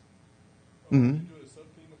subthemes. Mm-hmm. If you do a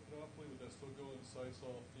subtheme with Panopoly, would that still go in sites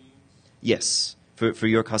all themes? Yes. For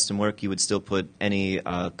your custom work, you would still put any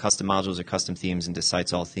custom modules or custom themes into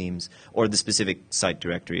sites all themes, or the specific site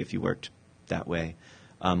directory if you worked that way.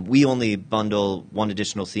 We only bundle one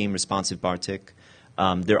additional theme, responsive Bartik.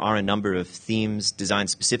 There are a number of themes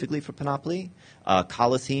designed specifically for Panopoly.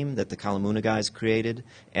 Kala theme that the Kalamuna guys created,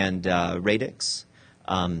 and Radix,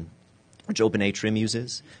 which OpenAtrium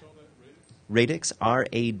uses. Radix,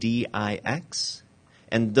 R-A-D-I-X.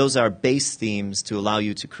 And those are base themes to allow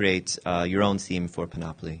you to create your own theme for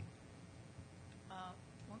Panopoly.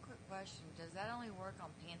 One quick question. Does that only work on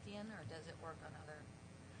Pantheon, or does it work on other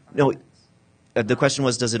No, environments? the question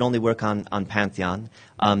was, does it only work on Pantheon?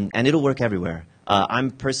 And it'll work everywhere.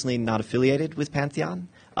 I'm personally not affiliated with Pantheon.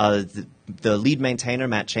 The lead maintainer,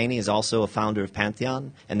 Matt Cheney, is also a founder of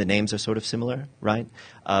Pantheon, and the names are sort of similar, right?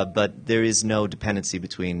 But there is no dependency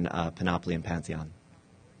between Panopoly and Pantheon.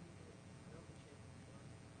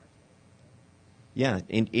 Yeah,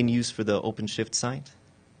 in use for the OpenShift site?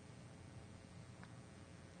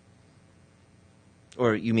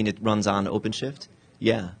 Or you mean it runs on OpenShift?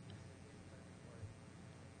 Yeah.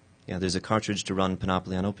 Yeah, there's a cartridge to run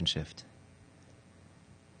Panopoly on OpenShift.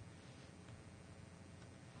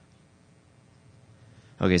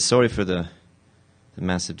 Okay, sorry for the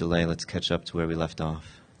massive delay. Let's catch up to where we left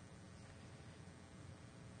off.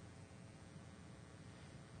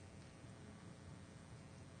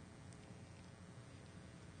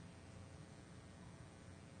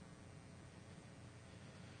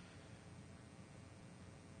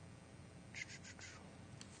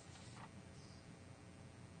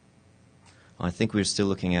 I think we're still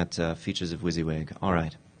looking at features of WYSIWYG. All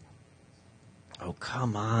right. Oh,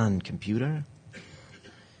 come on, computer.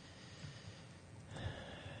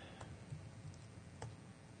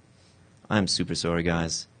 I'm super sorry,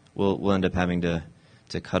 guys. We'll end up having to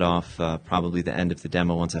cut off probably the end of the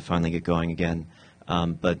demo once I finally get going again.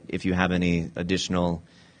 But if you have any additional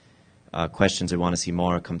questions or want to see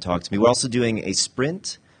more, come talk to me. We're also doing a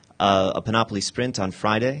sprint, a Panopoly sprint on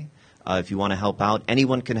Friday. If you want to help out,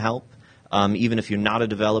 anyone can help. Even if you're not a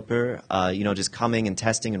developer, just coming and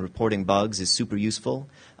testing and reporting bugs is super useful.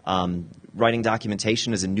 Writing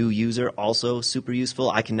documentation as a new user, also super useful.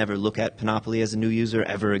 I can never look at Panopoly as a new user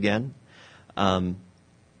ever again.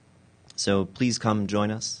 So please come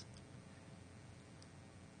join us.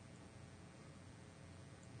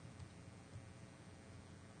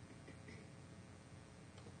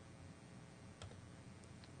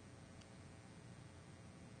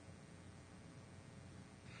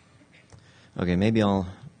 Okay, maybe I'll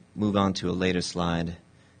move on to a later slide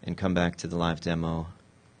and come back to the live demo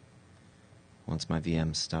once my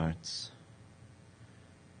VM starts.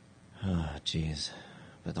 Oh, geez.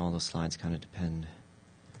 But all those slides kind of depend.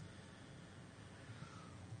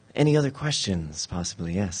 Any other questions,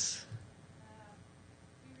 possibly? Yes.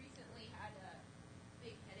 We recently had a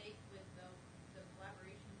big headache with the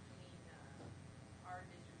collaboration between our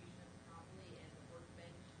distribution of Panopoly and the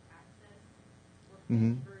Workbench access,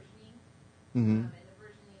 Workbench versioning. Mm-hmm. And the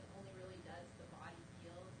versioning only really does the body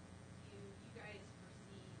field. Do you guys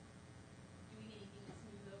foresee doing anything to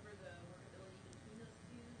smooth over the workability between those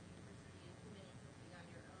two? Do you foresee implementing something on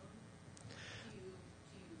your own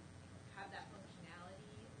to have that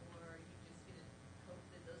functionality, or are you just going to hope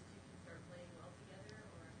that those two can start playing well together?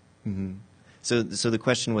 Or Mm-hmm. So the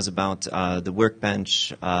question was about the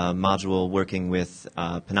Workbench module working with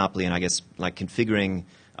Panopoly and I guess like configuring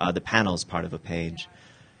the panels part of a page.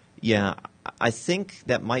 Yeah, I think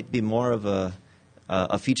that might be more of a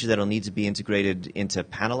feature that will need to be integrated into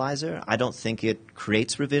Panelizer. I don't think it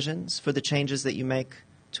creates revisions for the changes that you make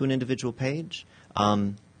to an individual page.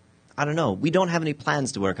 I don't know. We don't have any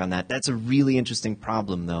plans to work on that. That's a really interesting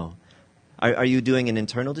problem, though. Are you doing an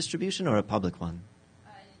internal distribution or a public one?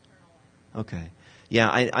 an internal one? Okay.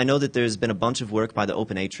 Yeah, I know that there's been a bunch of work by the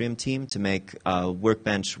Open Atrium team to make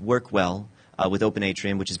Workbench work well with Open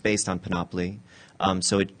Atrium, which is based on Panopoly.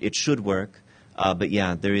 So it should work. But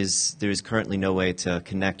yeah, there is currently no way to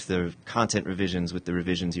connect the content revisions with the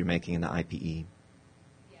revisions you're making in the IPE.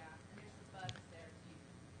 Yeah, and there's some bugs there too.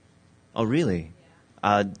 Oh, really?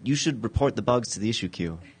 Yeah. You should report the bugs to the issue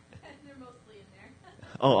queue. They're mostly in there.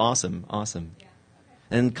 Oh, awesome, awesome. Yeah,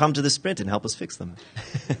 okay. And come to the sprint and help us fix them.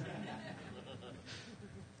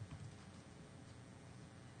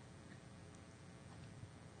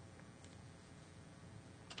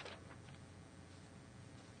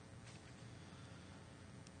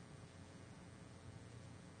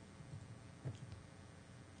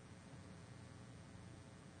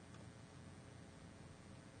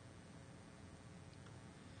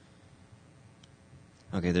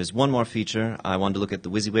 Okay, there's one more feature. I wanted to look at the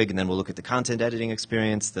WYSIWYG, and then we'll look at the content editing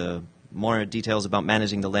experience, the more details about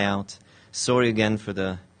managing the layout. Sorry again for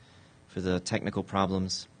the technical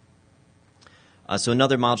problems. So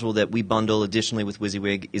another module that we bundle additionally with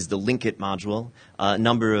WYSIWYG is the Link It module. A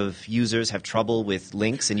number of users have trouble with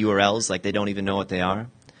links and URLs, like they don't even know what they are.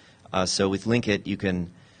 So with Link It, you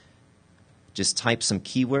can just type some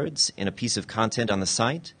keywords in a piece of content on the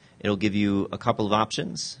site. It'll give you a couple of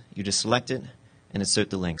options. You just select it and insert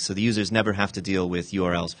the link. So the users never have to deal with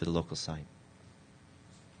URLs for the local site.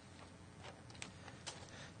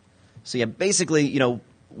 So yeah, basically,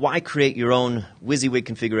 why create your own WYSIWYG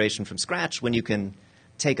configuration from scratch when you can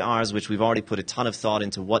take ours, which we've already put a ton of thought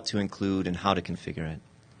into what to include and how to configure it.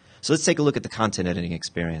 So let's take a look at the content editing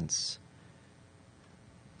experience.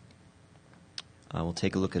 We'll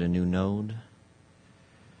take a look at a new node.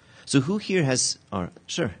 So who here has,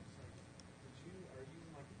 sure.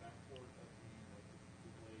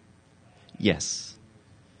 Yes.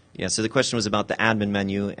 Yeah, so the question was about the admin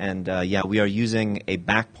menu, and yeah, we are using a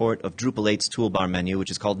backport of Drupal 8's toolbar menu, which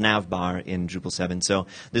is called navbar in Drupal 7. So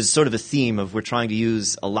there's sort of a theme of we're trying to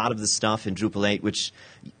use a lot of the stuff in Drupal 8, which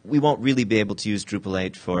we won't really be able to use Drupal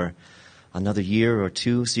 8 for another year or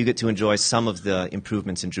two, so you get to enjoy some of the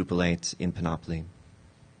improvements in Drupal 8 in Panopoly.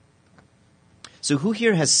 So who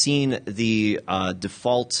here has seen the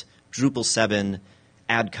default Drupal 7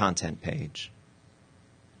 add content page?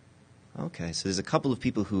 Okay, so there's a couple of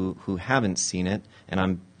people who haven't seen it, and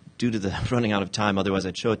I'm due to the running out of time, otherwise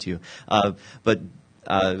I'd show it to you. But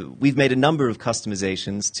we've made a number of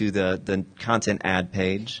customizations to the content add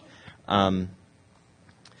page.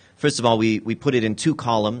 First of all, we put it in two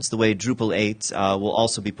columns, the way Drupal 8 will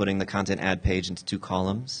also be putting the content add page into two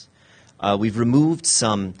columns. We've removed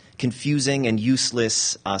some confusing and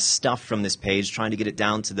useless stuff from this page, trying to get it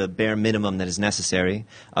down to the bare minimum that is necessary.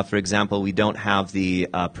 For example, we don't have the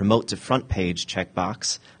promote to front page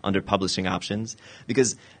checkbox under publishing options,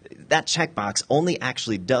 because that checkbox only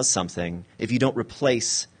actually does something if you don't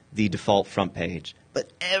replace the default front page.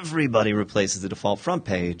 But everybody replaces the default front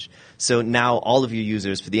page. So now all of your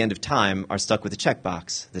users, for the end of time, are stuck with a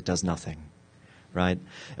checkbox that does nothing. Right?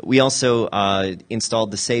 We also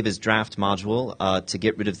installed the Save as Draft module to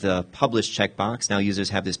get rid of the Publish checkbox. Now users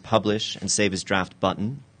have this Publish and Save as Draft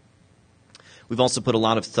button. We've also put a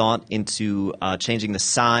lot of thought into changing the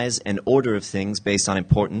size and order of things based on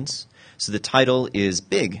importance. So the title is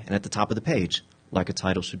big and at the top of the page, like a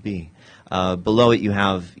title should be. Below it you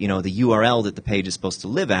have, the URL that the page is supposed to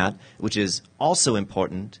live at, which is also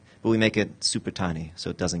important, but we make it super tiny so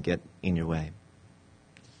it doesn't get in your way.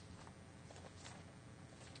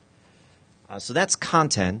 So that's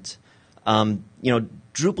content.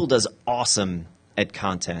 Drupal does awesome at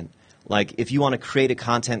content. Like if you want to create a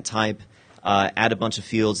content type, add a bunch of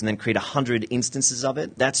fields, and then create 100 instances of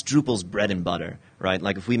it, that's Drupal's bread and butter, right?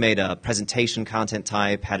 Like if we made a presentation content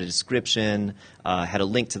type, had a description, had a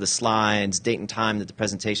link to the slides, date and time that the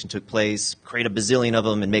presentation took place, create a bazillion of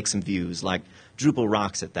them and make some views. Like Drupal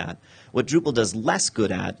rocks at that. What Drupal does less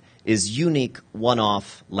good at is unique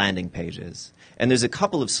one-off landing pages. And there's a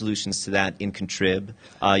couple of solutions to that in Contrib.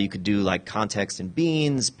 You could do like context and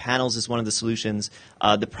beans. Panels is one of the solutions.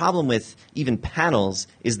 The problem with even panels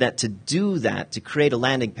is that to do that, to create a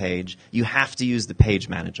landing page, you have to use the page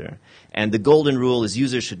manager. And the golden rule is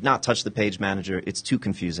users should not touch the page manager. It's too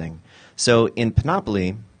confusing. So in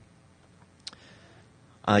Panopoly,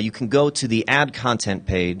 you can go to the Add Content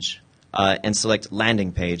page and select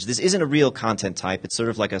Landing Page. This isn't a real content type. It's sort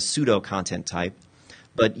of like a pseudo content type.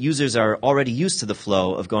 But users are already used to the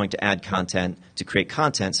flow of going to add content to create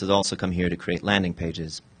content, so they'll also come here to create landing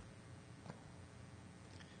pages.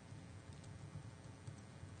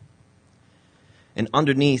 And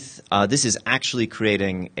underneath, this is actually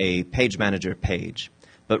creating a page manager page.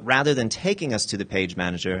 But rather than taking us to the page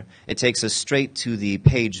manager, it takes us straight to the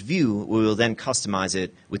page view, where we will then customize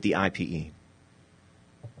it with the IPE.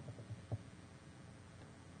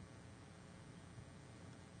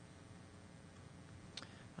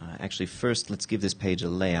 Actually, first, let's give this page a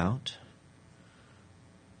layout.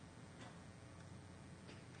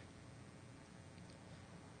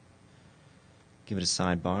 Give it a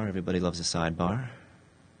sidebar. Everybody loves a sidebar.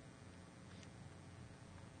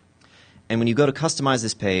 And when you go to customize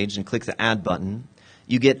this page and click the Add button,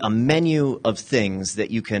 you get a menu of things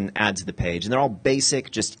that you can add to the page. And they're all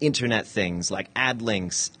basic, just internet things, like add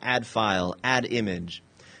links, add file, add image.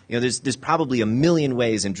 There's probably a million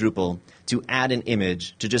ways in Drupal to add an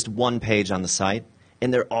image to just one page on the site,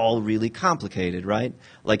 and they're all really complicated, right?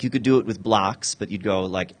 Like you could do it with blocks, but you'd go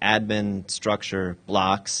like admin, structure,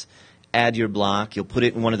 blocks, add your block, you'll put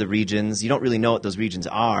it in one of the regions. You don't really know what those regions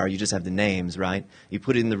are, you just have the names, right? You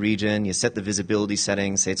put it in the region, you set the visibility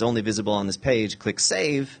settings, say it's only visible on this page, click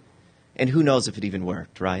Save, and who knows if it even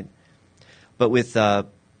worked, right? But with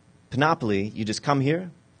Panopoly, you just come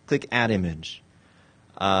here, click Add Image.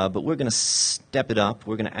 But we're going to step it up.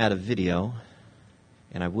 We're going to add a video.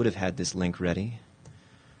 And I would have had this link ready.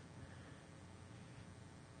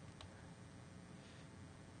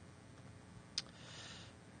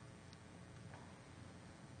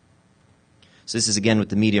 So this is again with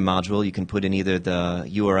the media module. You can put in either the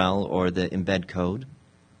URL or the embed code.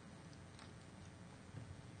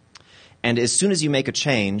 And as soon as you make a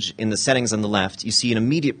change in the settings on the left, you see an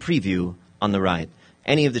immediate preview on the right.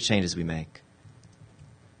 Any of the changes we make.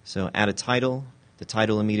 So add a title. The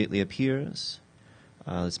title immediately appears.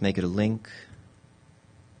 Let's make it a link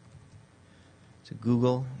to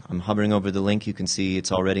Google. I'm hovering over the link. You can see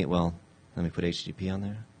it's already, well, let me put HTTP on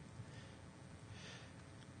there.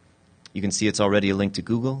 You can see it's already a link to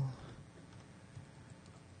Google.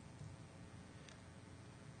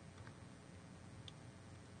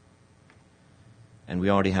 And we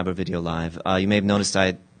already have our video live. You may have noticed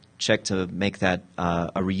I checked to make that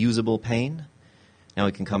a reusable pane. Now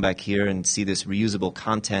we can come back here and see this reusable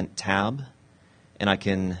content tab, and I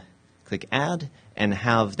can click Add and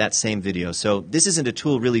have that same video. So this isn't a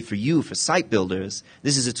tool really for you, for site builders.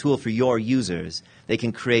 This is a tool for your users. They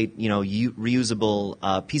can create,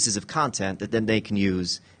 reusable pieces of content that then they can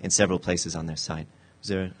use in several places on their site. Is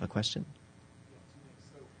there a question?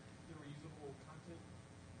 So the reusable content,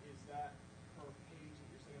 is that per page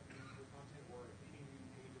that you're setting up reusable content, or any new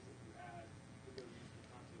pages that you add, you could go reusable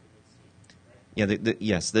content and it's seen, right? Yeah,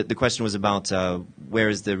 yes. The question was about where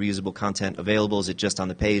is the reusable content available? Is it just on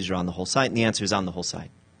the page or on the whole site? And the answer is on the whole site.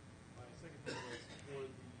 My second thing was for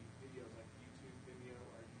the videos, like YouTube video,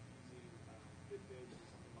 are you using widgets or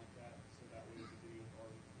something like that, so that way the videos are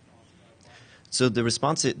responsive? So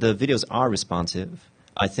the videos are responsive.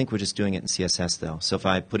 I think we're just doing it in CSS though. So if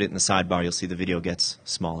I put it in the sidebar, you'll see the video gets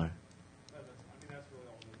smaller. That's really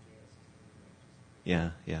all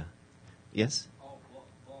Node.js. Yeah. Yes? All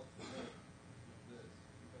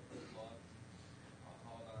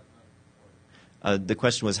The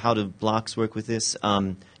question was, how do blocks work with this?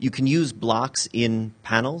 You can use blocks in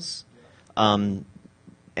panels, and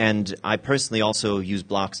I personally also use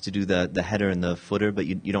blocks to do the header and the footer, but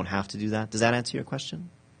you don't have to do that. Does that answer your question?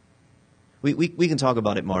 We can talk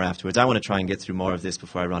about it more afterwards. I want to try and get through more of this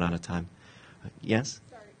before I run out of time. Yes?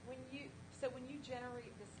 Sorry, when you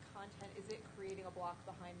generate this content, is it creating a block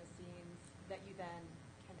behind the scenes that you then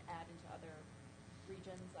can add into other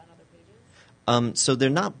regions on other pages? So they're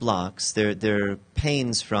not blocks. They're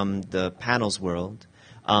panes from the panels world.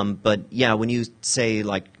 But yeah, when you say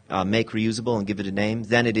like make reusable and give it a name,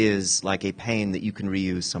 then it is like a pane that you can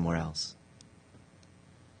reuse somewhere else.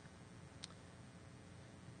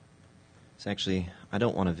 So actually, I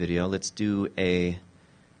don't want a video. Let's do a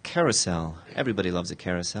carousel. Everybody loves a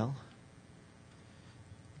carousel.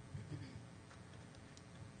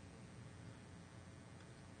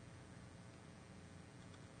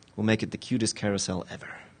 We'll make it the cutest carousel ever.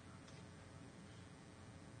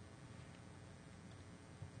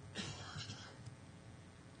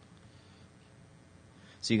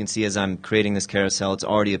 So you can see as I'm creating this carousel, it's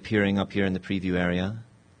already appearing up here in the preview area.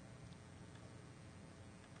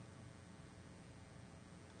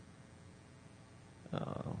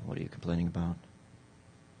 What are you complaining about?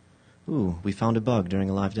 Ooh, we found a bug during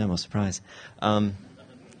a live demo. Surprise.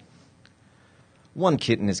 One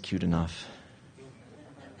kitten is cute enough.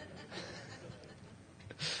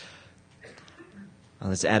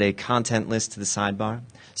 Let's add a content list to the sidebar.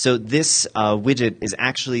 So this widget is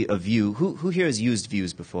actually a view. Who here has used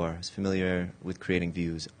views before? Is familiar with creating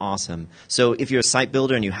views? Awesome. So if you're a site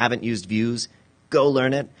builder and you haven't used views, go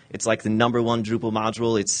learn it. It's like the #1 Drupal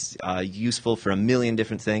module. It's useful for a million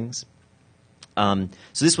different things. So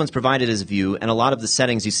this one's provided as a view, and a lot of the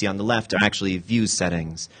settings you see on the left are actually view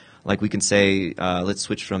settings. Like we can say, let's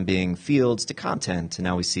switch from being fields to content, and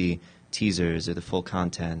now we see teasers or the full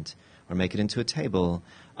content, or make it into a table.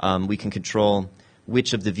 We can control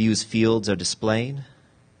which of the view's fields are displayed.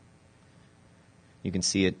 You can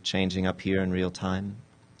see it changing up here in real time.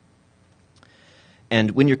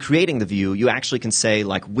 And when you're creating the view, you actually can say,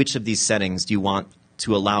 like, which of these settings do you want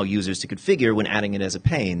to allow users to configure when adding it as a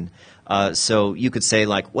pane. So you could say,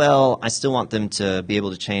 like, well, I still want them to be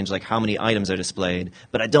able to change, like, how many items are displayed,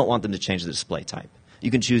 but I don't want them to change the display type.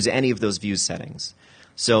 You can choose any of those view settings.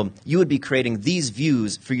 So you would be creating these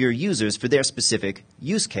views for your users for their specific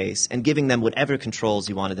use case and giving them whatever controls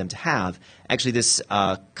you wanted them to have. Actually, this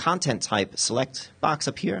content type select box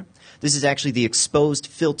up here, this is actually the exposed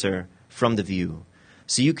filter from the view.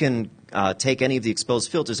 So you can take any of the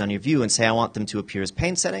exposed filters on your view and say, I want them to appear as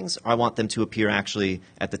pane settings, or I want them to appear actually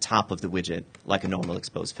at the top of the widget, like a normal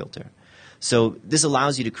exposed filter. So this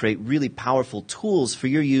allows you to create really powerful tools for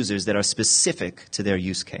your users that are specific to their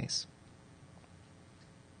use case.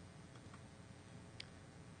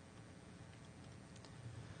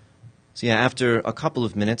 So yeah, after a couple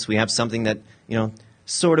of minutes, we have something that,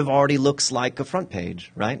 sort of already looks like a front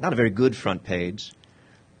page, right? Not a very good front page.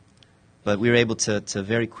 But we were able to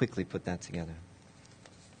very quickly put that together.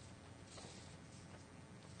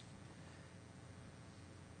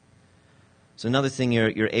 So another thing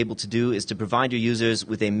you're able to do is to provide your users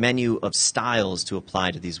with a menu of styles to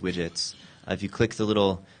apply to these widgets. If you click the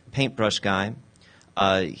little paintbrush guy,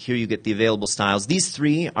 here you get the available styles. These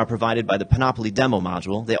 3 are provided by the Panopoly demo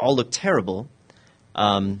module. They all look terrible.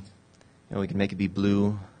 We can make it be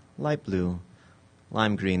blue, light blue,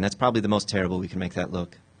 lime green. That's probably the most terrible we can make that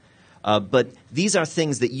look. But these are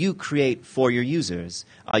things that you create for your users.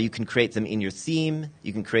 You can create them in your theme.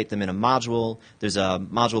 You can create them in a module. There's a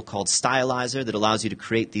module called Stylizer that allows you to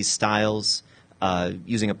create these styles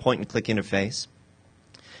using a point-and-click interface.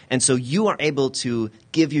 And so you are able to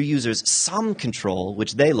give your users some control,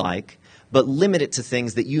 which they like, but limit it to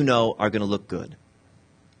things that you know are going to look good.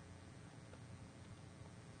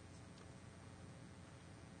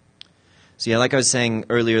 So yeah, like I was saying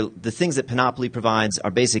earlier, the things that Panopoly provides are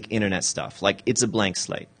basic internet stuff. Like, it's a blank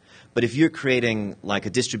slate. But if you're creating like a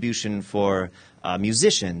distribution for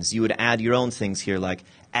musicians, you would add your own things here, like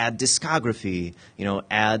add discography,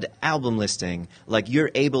 add album listing. Like, you're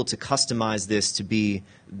able to customize this to be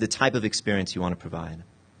the type of experience you want to provide.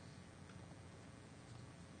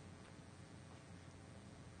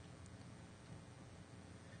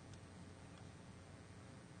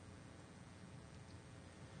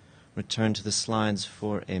 Return to the slides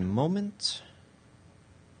for a moment.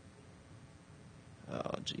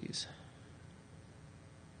 Oh, geez.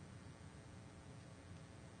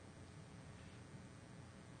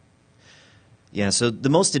 Yeah, so the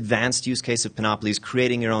most advanced use case of Panopoly is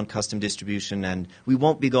creating your own custom distribution, and we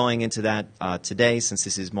won't be going into that today since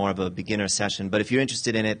this is more of a beginner session, but if you're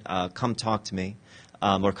interested in it, come talk to me.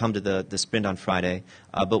 or come to the sprint on Friday.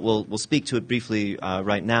 But we'll speak to it briefly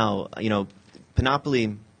right now. You know,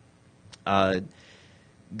 Panopoly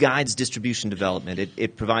guides distribution development.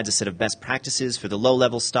 It provides a set of best practices for the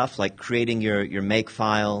low-level stuff, like creating your make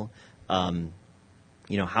file,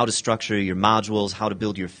 you know, how to structure your modules, how to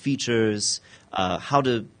build your features, how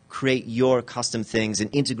to create your custom things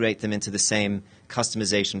and integrate them into the same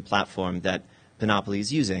customization platform that Panopoly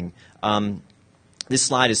is using. This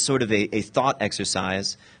slide is sort of a thought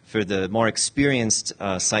exercise for the more experienced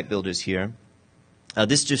site builders here.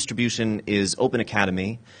 This distribution is Open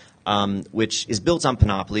Academy, which is built on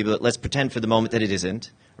Panopoly, but let's pretend for the moment that it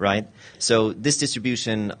isn't, right? So this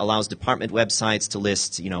distribution allows department websites to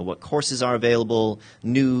list, you know, what courses are available,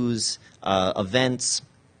 news, events,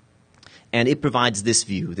 and it provides this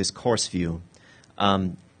view, this course view.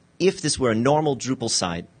 If this were a normal Drupal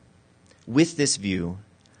site with this view,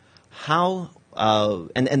 how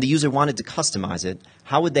and the user wanted to customize it,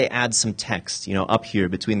 how would they add some text, you know, up here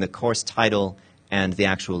between the course title and the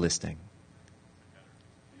actual listing?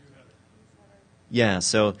 Yeah,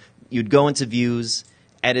 so you'd go into views,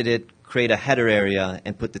 edit it, create a header area,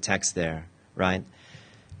 and put the text there, right?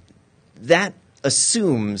 That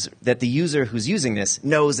assumes that the user who's using this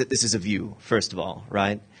knows that this is a view, first of all,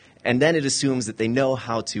 right? And then it assumes that they know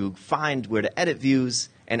how to find where to edit views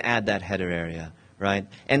and add that header area, right?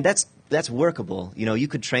 And that's workable. You know, you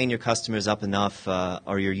could train your customers up enough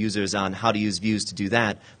or your users on how to use views to do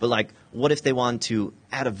that. But like, what if they want to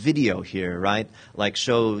add a video here, right? Like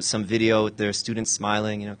show some video with their students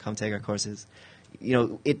smiling, you know, come take our courses. You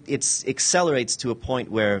know, it accelerates to a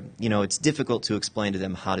point where, you know, it's difficult to explain to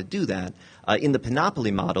them how to do that. In the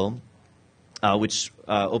Panopoly model, which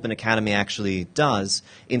Open Academy actually does,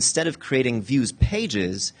 instead of creating views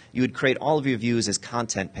pages, you would create all of your views as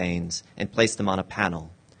content panes and place them on a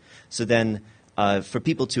panel. So then for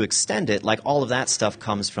people to extend it, like all of that stuff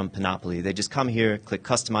comes from Panopoly. They just come here, click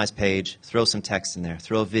Customize Page, throw some text in there,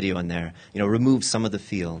 throw a video in there, you know, remove some of the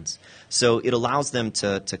fields. So it allows them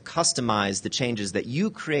to customize the changes that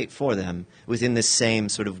you create for them within this same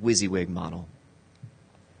sort of WYSIWYG model.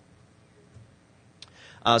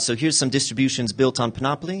 So here's some distributions built on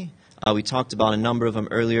Panopoly. We talked about a number of them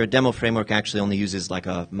earlier. Demo Framework actually only uses like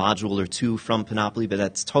a module or two from Panopoly, but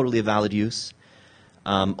that's totally a valid use.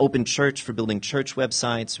 Open Church for building church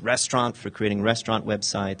websites, Restaurant for creating restaurant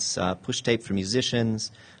websites, Pushtape for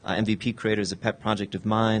musicians, MVP Creator is a pet project of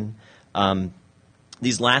mine.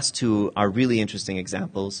 These last two are really interesting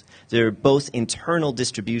examples. They're both internal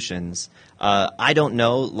distributions. I don't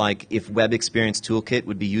know, like, if Web Experience Toolkit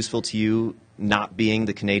would be useful to you not being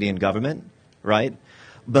the Canadian government, right?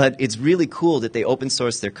 But it's really cool that they open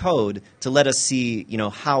source their code to let us see, you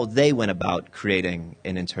know, how they went about creating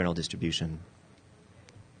an internal distribution.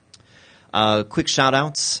 Quick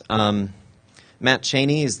shout-outs. Matt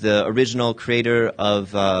Cheney is the original creator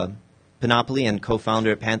of Panopoly and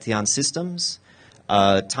co-founder at Pantheon Systems.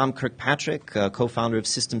 Tom Kirkpatrick, co-founder of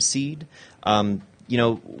System Seed. You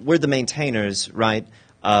know, we're the maintainers, right?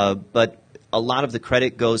 But a lot of the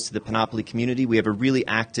credit goes to the Panopoly community. We have a really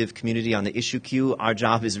active community on the issue queue. Our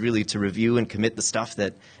job is really to review and commit the stuff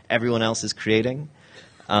that everyone else is creating.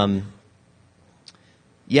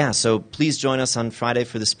 Yeah, so please join us on Friday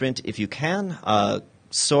for the sprint if you can.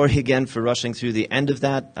 Sorry again for rushing through the end of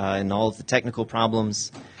that and all of the technical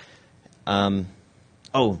problems. Oh,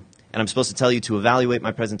 and I'm supposed to tell you to evaluate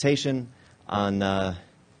my presentation on the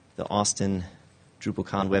Austin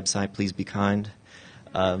DrupalCon website. Please be kind.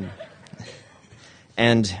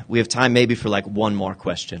 And we have time maybe for like one more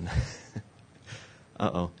question.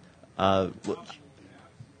 Uh-oh.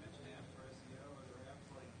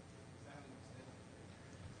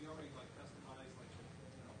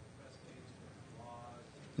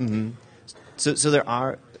 Mm-hmm. So there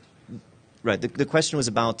are, right, the question was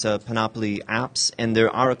about Panopoly apps, and there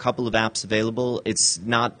are a couple of apps available. It's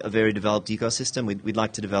not a very developed ecosystem. We'd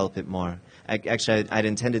like to develop it more. Actually, I'd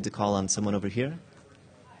intended to call on someone over here. The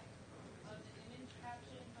image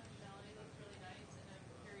caption functionality looks really nice, and I'm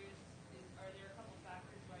curious, are there a couple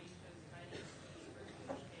factors why you chose Tiny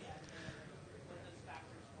versus what those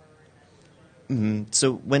factors were? Mm-hmm.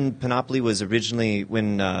 So when Panopoly was originally,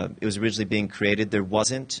 it was originally being created, there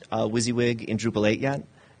wasn't WYSIWYG in Drupal 8 yet,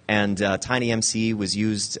 and TinyMC was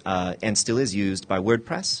used and still is used by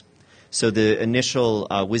WordPress. So the initial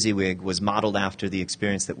WYSIWYG was modeled after the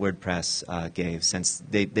experience that WordPress gave, since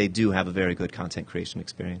they do have a very good content creation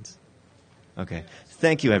experience. Okay.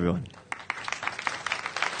 Thank you, everyone.